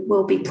you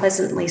will be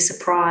pleasantly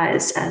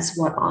surprised, as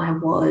what I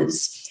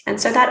was. And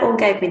so that all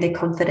gave me the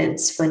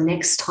confidence for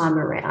next time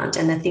around,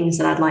 and the things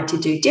that I'd like to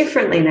do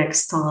differently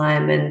next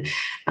time, and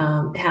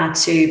how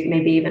to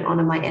maybe even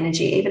honor my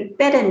energy even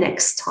better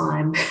next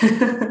time.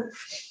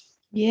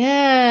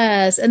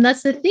 Yes. And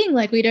that's the thing,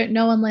 like, we don't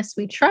know unless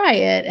we try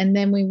it. And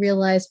then we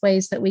realize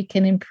ways that we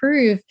can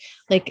improve,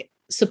 like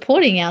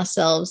supporting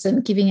ourselves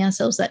and giving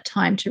ourselves that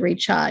time to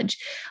recharge.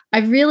 I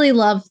really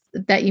love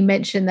that you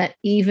mentioned that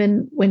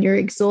even when you're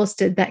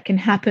exhausted, that can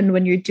happen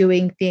when you're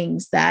doing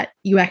things that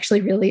you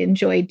actually really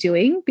enjoy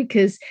doing,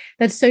 because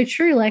that's so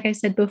true. Like I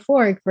said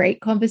before, a great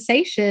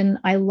conversation,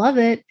 I love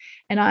it.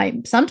 And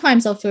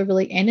I'll feel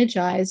really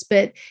energized.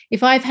 But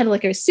if I've had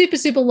like a super,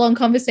 super long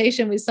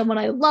conversation with someone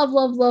I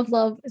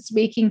love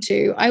speaking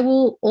to, I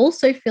will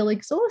also feel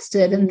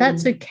exhausted. And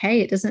that's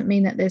okay. It doesn't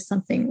mean that there's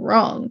something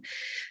wrong.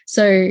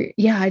 So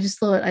yeah, I just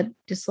thought I'd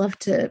just love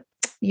to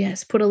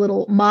put a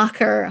little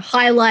marker,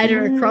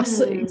 highlighter across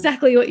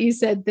exactly what you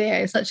said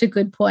there. Such a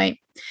good point.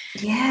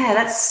 Yeah,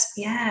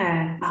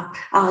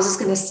 I was just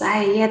going to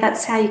say,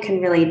 that's how you can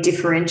really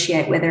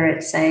differentiate whether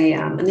it's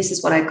and this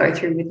is what I go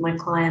through with my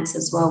clients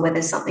as well,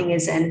 whether something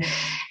is an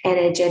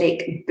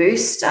energetic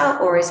booster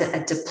or is it a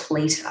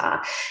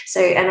depleter. So,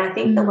 and I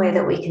think the way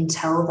that we can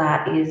tell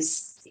that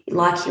is,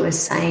 like you were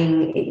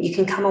saying, you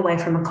can come away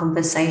from a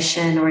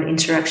conversation or an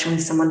interaction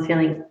with someone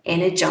feeling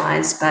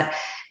energized but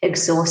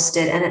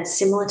exhausted. And it's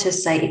similar to,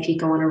 say, if you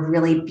go on a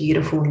really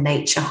beautiful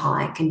nature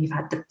hike and you've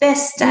had the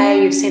best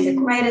day, you've seen the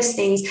greatest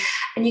things,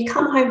 and you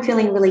come home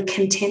feeling really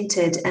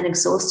contented and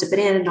exhausted, but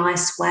in a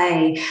nice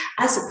way,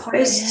 as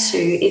opposed to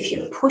if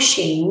you're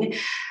pushing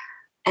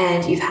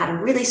and you've had a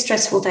really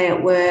stressful day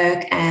at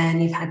work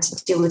and you've had to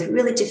deal with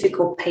really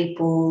difficult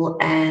people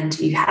and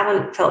you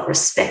haven't felt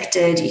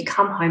respected, you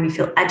come home, you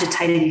feel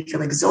agitated, you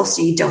feel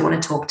exhausted, you don't want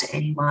to talk to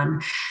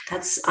anyone.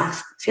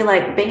 I feel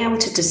like being able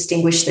to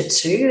distinguish the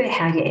two,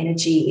 how your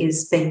energy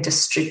is being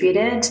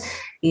distributed,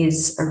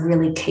 is a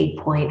really key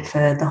point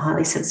for the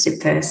highly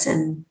sensitive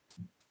person.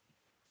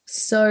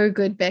 So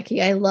good,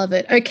 Becky. I love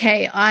it.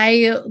 Okay,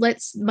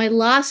 my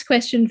last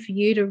question for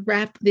you to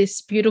wrap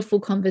this beautiful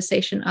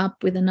conversation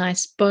up with a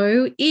nice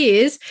bow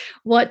is,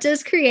 what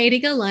does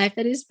creating a life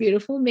that is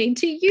beautiful mean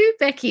to you,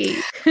 Becky?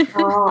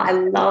 I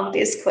love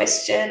this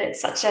question.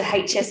 It's such a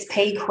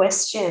HSP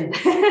question.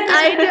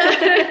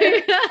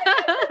 I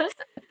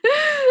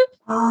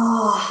know.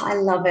 I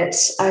love it.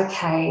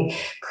 Okay.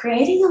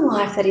 Creating a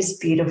life that is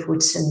beautiful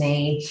to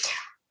me.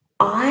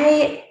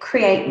 I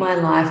create my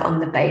life on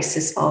the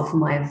basis of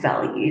my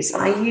values.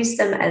 I use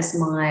them as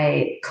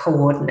my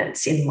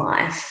coordinates in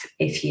life,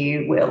 if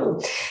you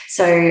will.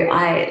 So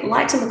I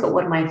like to look at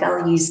what my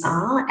values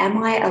are.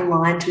 Am I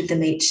aligned with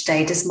them each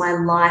day? Does my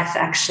life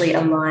actually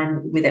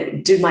align with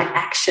it? Do my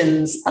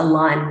actions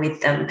align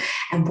with them?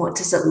 And what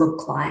does it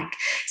look like?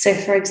 So,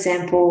 for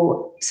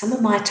example, some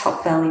of my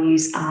top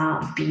values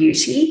are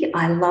beauty.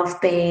 I love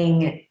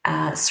being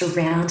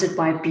surrounded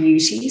by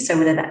beauty. So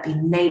whether that be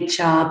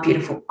nature,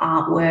 beautiful art,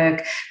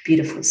 artwork,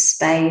 beautiful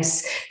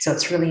space. So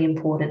it's really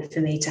important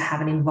for me to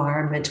have an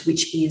environment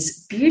which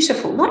is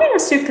beautiful, not in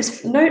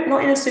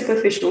a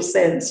superficial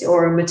sense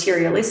or a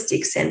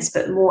materialistic sense,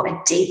 but more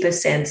a deeper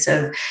sense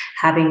of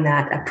having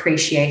that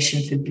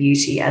appreciation for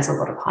beauty, as a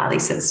lot of highly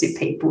sensitive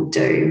people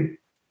do.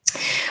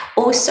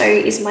 Also,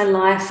 is my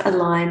life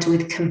aligned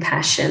with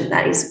compassion?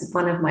 That is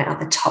one of my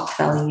other top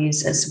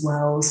values as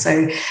well.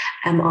 So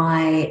am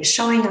I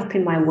showing up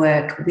in my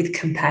work with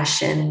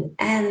compassion?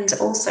 And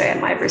also,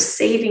 am I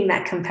receiving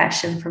that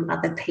compassion from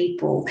other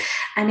people?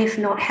 And if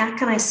not, how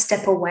can I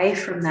step away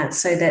from that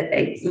so that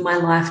my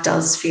life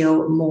does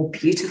feel more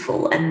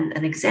beautiful? And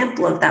an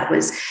example of that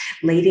was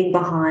leaving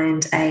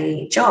behind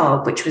a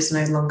job which was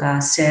no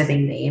longer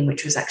serving me and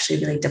which was actually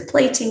really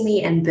depleting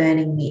me and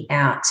burning me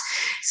out.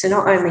 So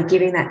not only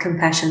giving that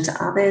compassion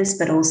to others,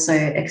 but also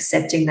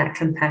accepting that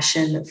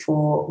compassion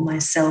for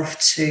myself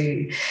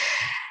too.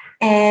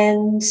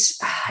 And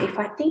if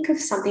I think of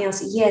something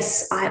else,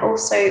 yes, I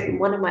also,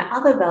 one of my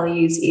other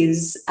values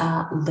is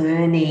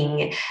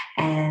learning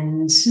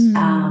and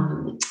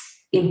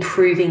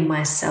improving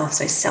myself,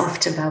 so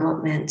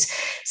self-development.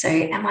 So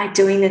am I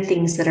doing the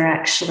things that are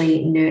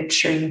actually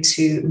nurturing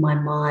to my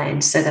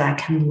mind so that I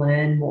can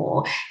learn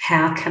more?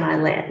 How can I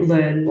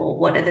learn more?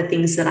 What are the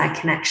things that I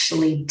can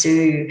actually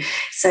do?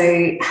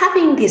 So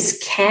having this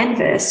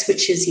canvas,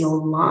 which is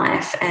your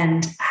life,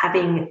 and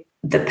having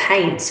the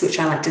paints, which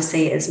I like to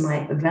see as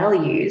my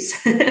values,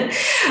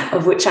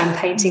 of which I'm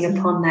painting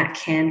upon that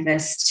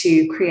canvas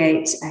to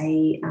create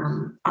a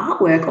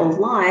artwork of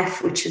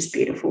life, which is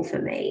beautiful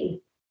for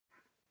me.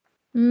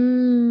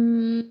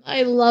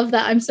 I love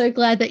that. I'm so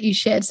glad that you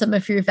shared some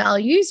of your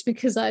values,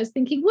 because I was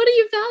thinking, what are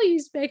your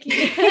values, Becky?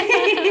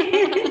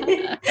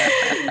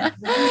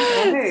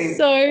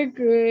 So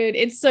good.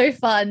 It's so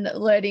fun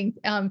learning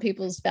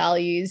people's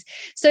values.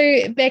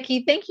 So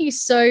Becky, thank you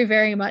so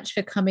very much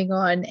for coming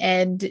on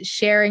and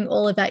sharing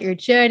all about your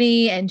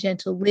journey and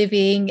gentle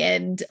living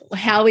and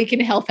how we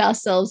can help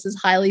ourselves as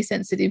highly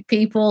sensitive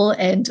people,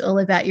 and all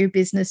about your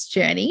business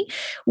journey.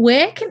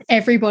 Where can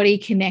everybody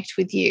connect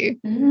with you?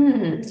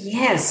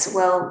 Yes,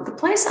 well, the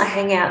place I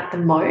hang out the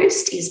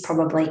most is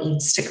probably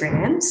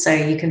Instagram. So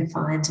you can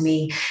find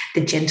me,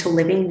 The Gentle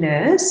Living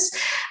Nurse,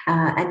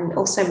 and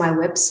also my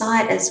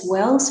website as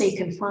well. So you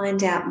can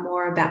find out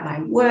more about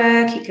my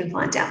work. You can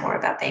find out more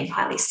about being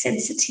highly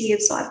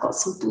sensitive. So I've got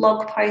some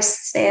blog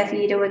posts there for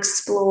you to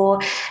explore,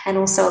 and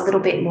also a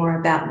little bit more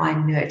about my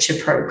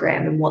nurture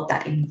program and what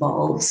that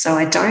involves. So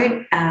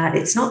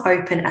it's not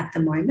open at the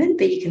moment,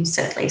 but you can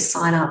certainly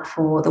sign up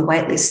for the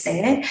waitlist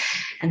there.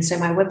 And so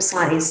my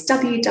website is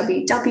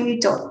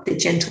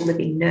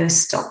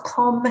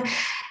www.thegentleLivingNurse.com.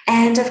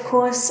 And of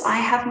course, I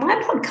have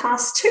my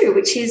podcast too,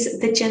 which is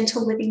the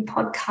Gentle Living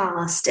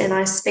Podcast. And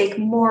I speak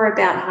more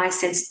about high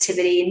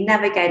sensitivity and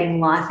navigating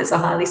life as a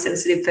highly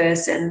sensitive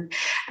person.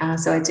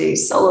 So I do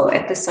solo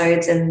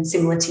episodes, and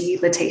similar to you,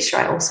 Letitia,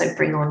 I also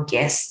bring on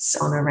guests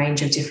on a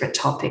range of different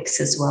topics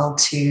as well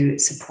to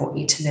support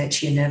you to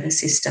nurture your nervous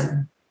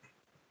system.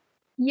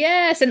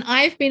 Yes, and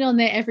I've been on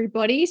there,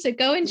 everybody. So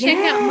go and check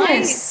out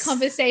my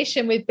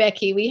conversation with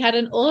Becky. We had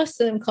an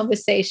awesome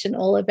conversation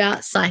all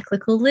about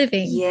cyclical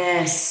living.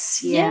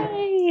 Yes. Yeah.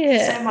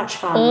 Yay. So much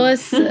fun.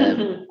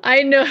 Awesome.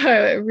 I know,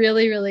 it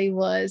really, really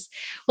was.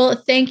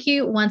 Well, thank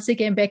you once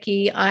again,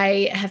 Becky.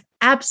 I have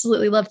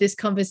absolutely loved this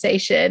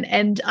conversation,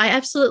 and I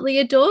absolutely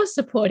adore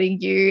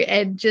supporting you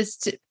and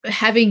just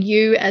having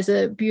you as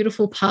a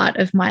beautiful part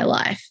of my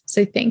life.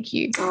 So thank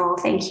you. Oh,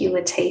 thank you,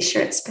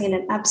 Letitia. It's been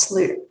an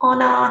absolute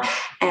honor.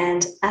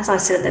 And as I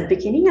said at the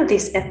beginning of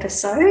this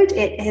episode,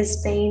 it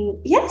has been,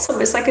 it's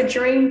almost like a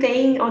dream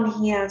being on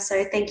here.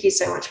 So thank you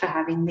so much for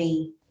having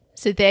me.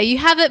 So there you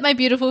have it, my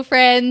beautiful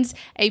friends.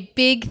 A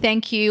big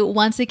thank you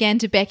once again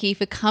to Becky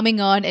for coming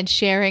on and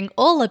sharing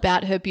all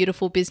about her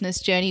beautiful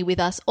business journey with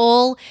us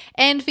all,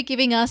 and for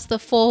giving us the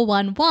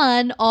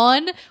 411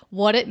 on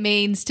what it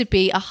means to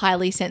be a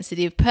highly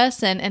sensitive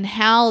person and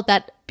how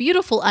that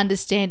beautiful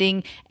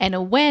understanding and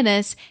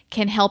awareness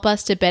can help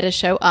us to better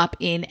show up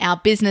in our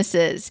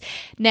businesses.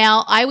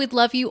 Now, I would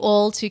love you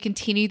all to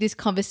continue this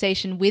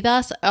conversation with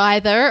us,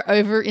 either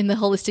over in the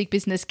Holistic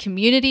Business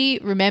community.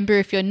 Remember,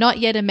 if you're not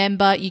yet a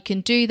member, you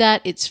can do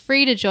that. It's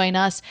free to join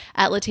us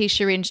at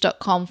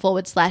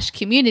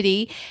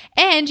letitiaringe.com/community.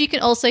 And you can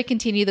also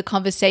continue the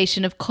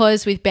conversation, of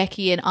course, with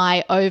Becky and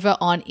I over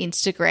on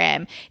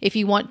Instagram. If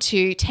you want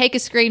to take a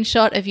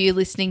screenshot of you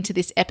listening to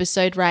this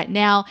episode right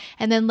now,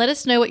 and then let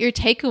us know what your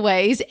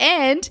takeaways.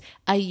 And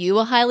are you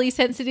a highly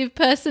sensitive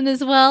person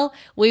as well?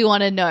 We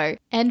want to know.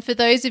 And for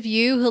those of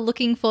you who are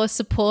looking for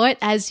support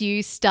as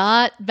you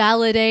start,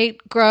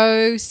 validate,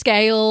 grow,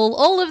 scale,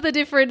 all of the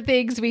different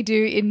things we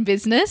do in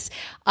business,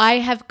 I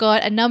have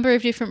got a number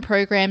of different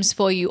programs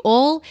for you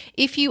all.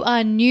 If you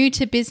are new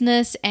to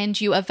business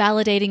and you are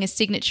validating a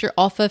signature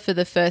offer for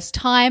the first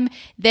time,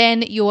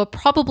 then you're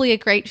probably a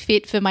great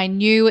fit for my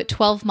new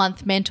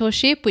 12-month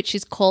mentorship, which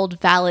is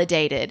called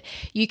Validated.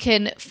 You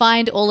can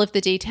find all of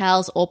the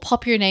details or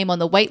pop your name on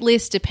the wait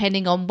list,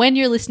 depending on when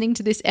you're listening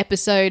to this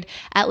episode,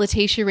 at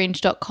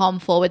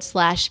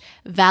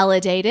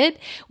letitiaringe.com/validated.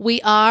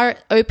 We are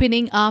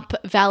opening up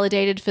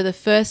Validated for the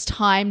first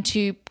time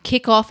to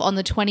kick off on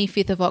the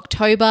 25th of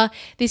October.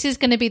 This is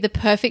going to be the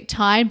perfect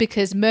time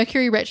because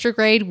Mercury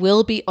retrograde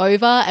will be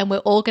over and we're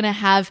all going to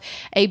have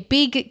a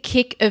big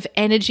kick of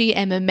energy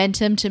and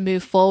momentum to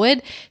move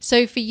forward.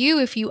 So for you,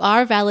 if you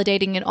are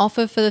validating an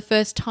offer for the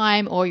first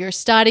time, or you're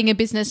starting a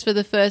business for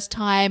the first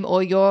time,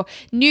 or you're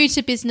new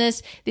to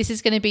business, this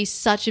is going to be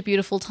such a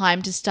beautiful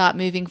time to start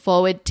moving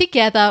forward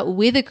together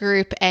with a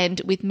group and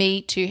with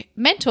me to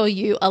mentor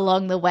you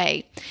along the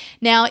way.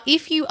 Now,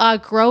 if you are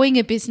growing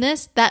a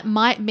business, that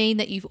might mean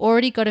that you've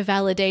already got a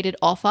validated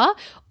offer,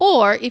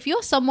 or if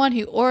you're someone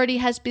who already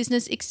has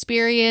business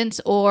experience,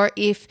 or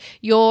if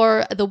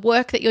the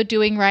work that you're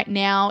doing right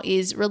now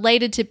is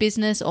related to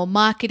business or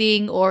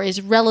marketing, or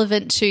is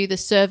relevant to the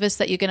service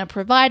that you're going to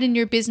provide in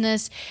your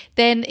business,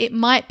 then it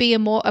might be a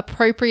more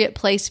appropriate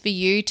place for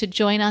you to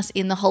join us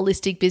in the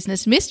Holistic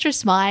Business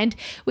Mistress Mind,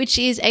 which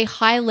is a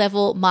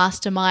high-level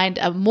mastermind,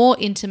 a more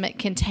intimate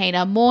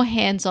container, more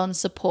hands-on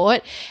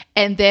support,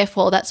 and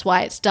therefore that's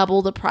why it's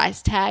double the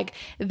price tag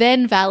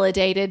than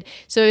validated.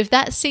 So if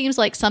that seems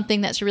like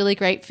something that's really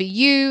great for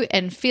you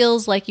and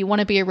feels like you want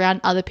to be around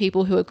other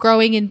people who are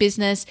growing in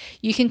business,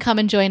 you can come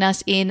and join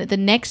us in the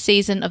next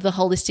season of the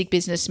Holistic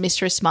Business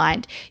Mistress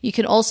Mind. You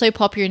can also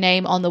pop your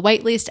name on the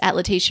waitlist at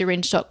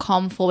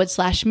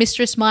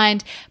letitiaringe.com/Mistress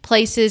Mind.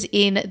 Places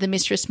in the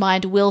Mistress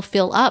Mind will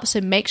fill up, so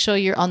make sure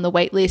you're on the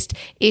waitlist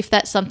if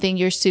that's something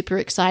you're super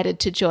excited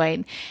to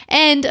join.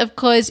 And of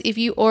course, if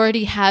you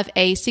already have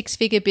a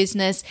six-figure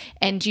business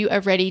and you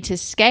are ready to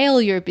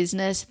scale your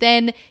business,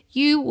 then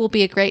you will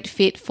be a great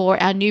fit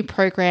for our new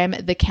program,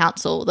 The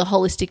Council, the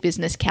Holistic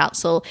Business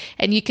Council.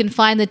 And you can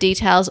find the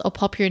details or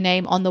pop your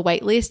name on the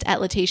waitlist at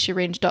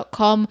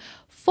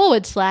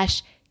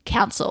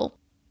letitiaringe.com/council.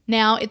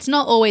 Now, it's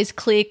not always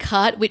clear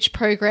cut which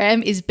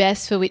program is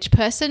best for which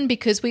person,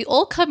 because we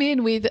all come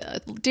in with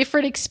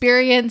different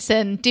experience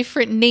and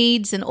different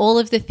needs and all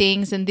of the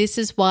things. And this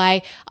is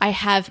why I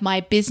have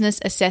my business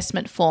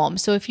assessment form.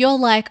 So if you're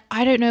like,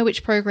 I don't know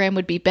which program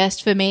would be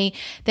best for me,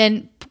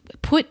 then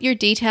put your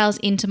details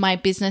into my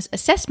business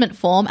assessment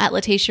form at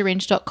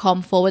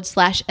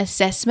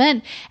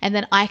letitiaringe.com/assessment, and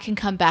then I can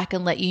come back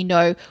and let you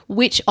know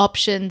which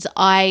options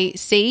I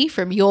see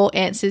from your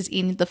answers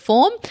in the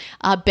form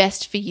are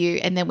best for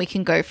you, and then we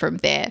can go from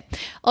there.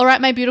 All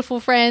right, my beautiful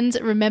friends,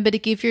 remember to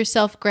give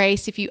yourself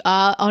grace if you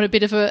are on a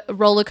bit of a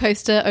roller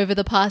coaster over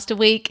the past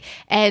week,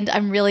 and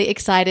I'm really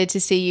excited to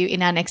see you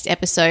in our next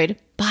episode.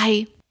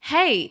 Bye.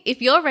 Hey,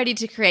 if you're ready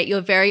to create your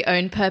very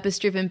own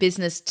purpose-driven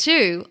business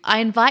too, I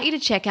invite you to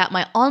check out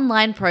my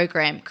online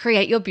program,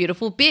 Create Your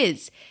Beautiful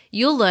Biz.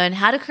 You'll learn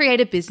how to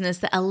create a business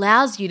that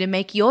allows you to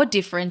make your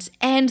difference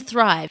and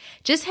thrive.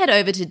 Just head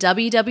over to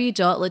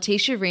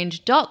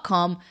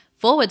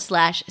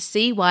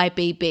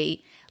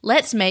www.letitiaringe.com/CYBB.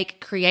 Let's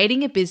make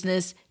creating a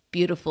business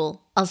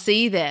beautiful. I'll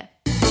see you there.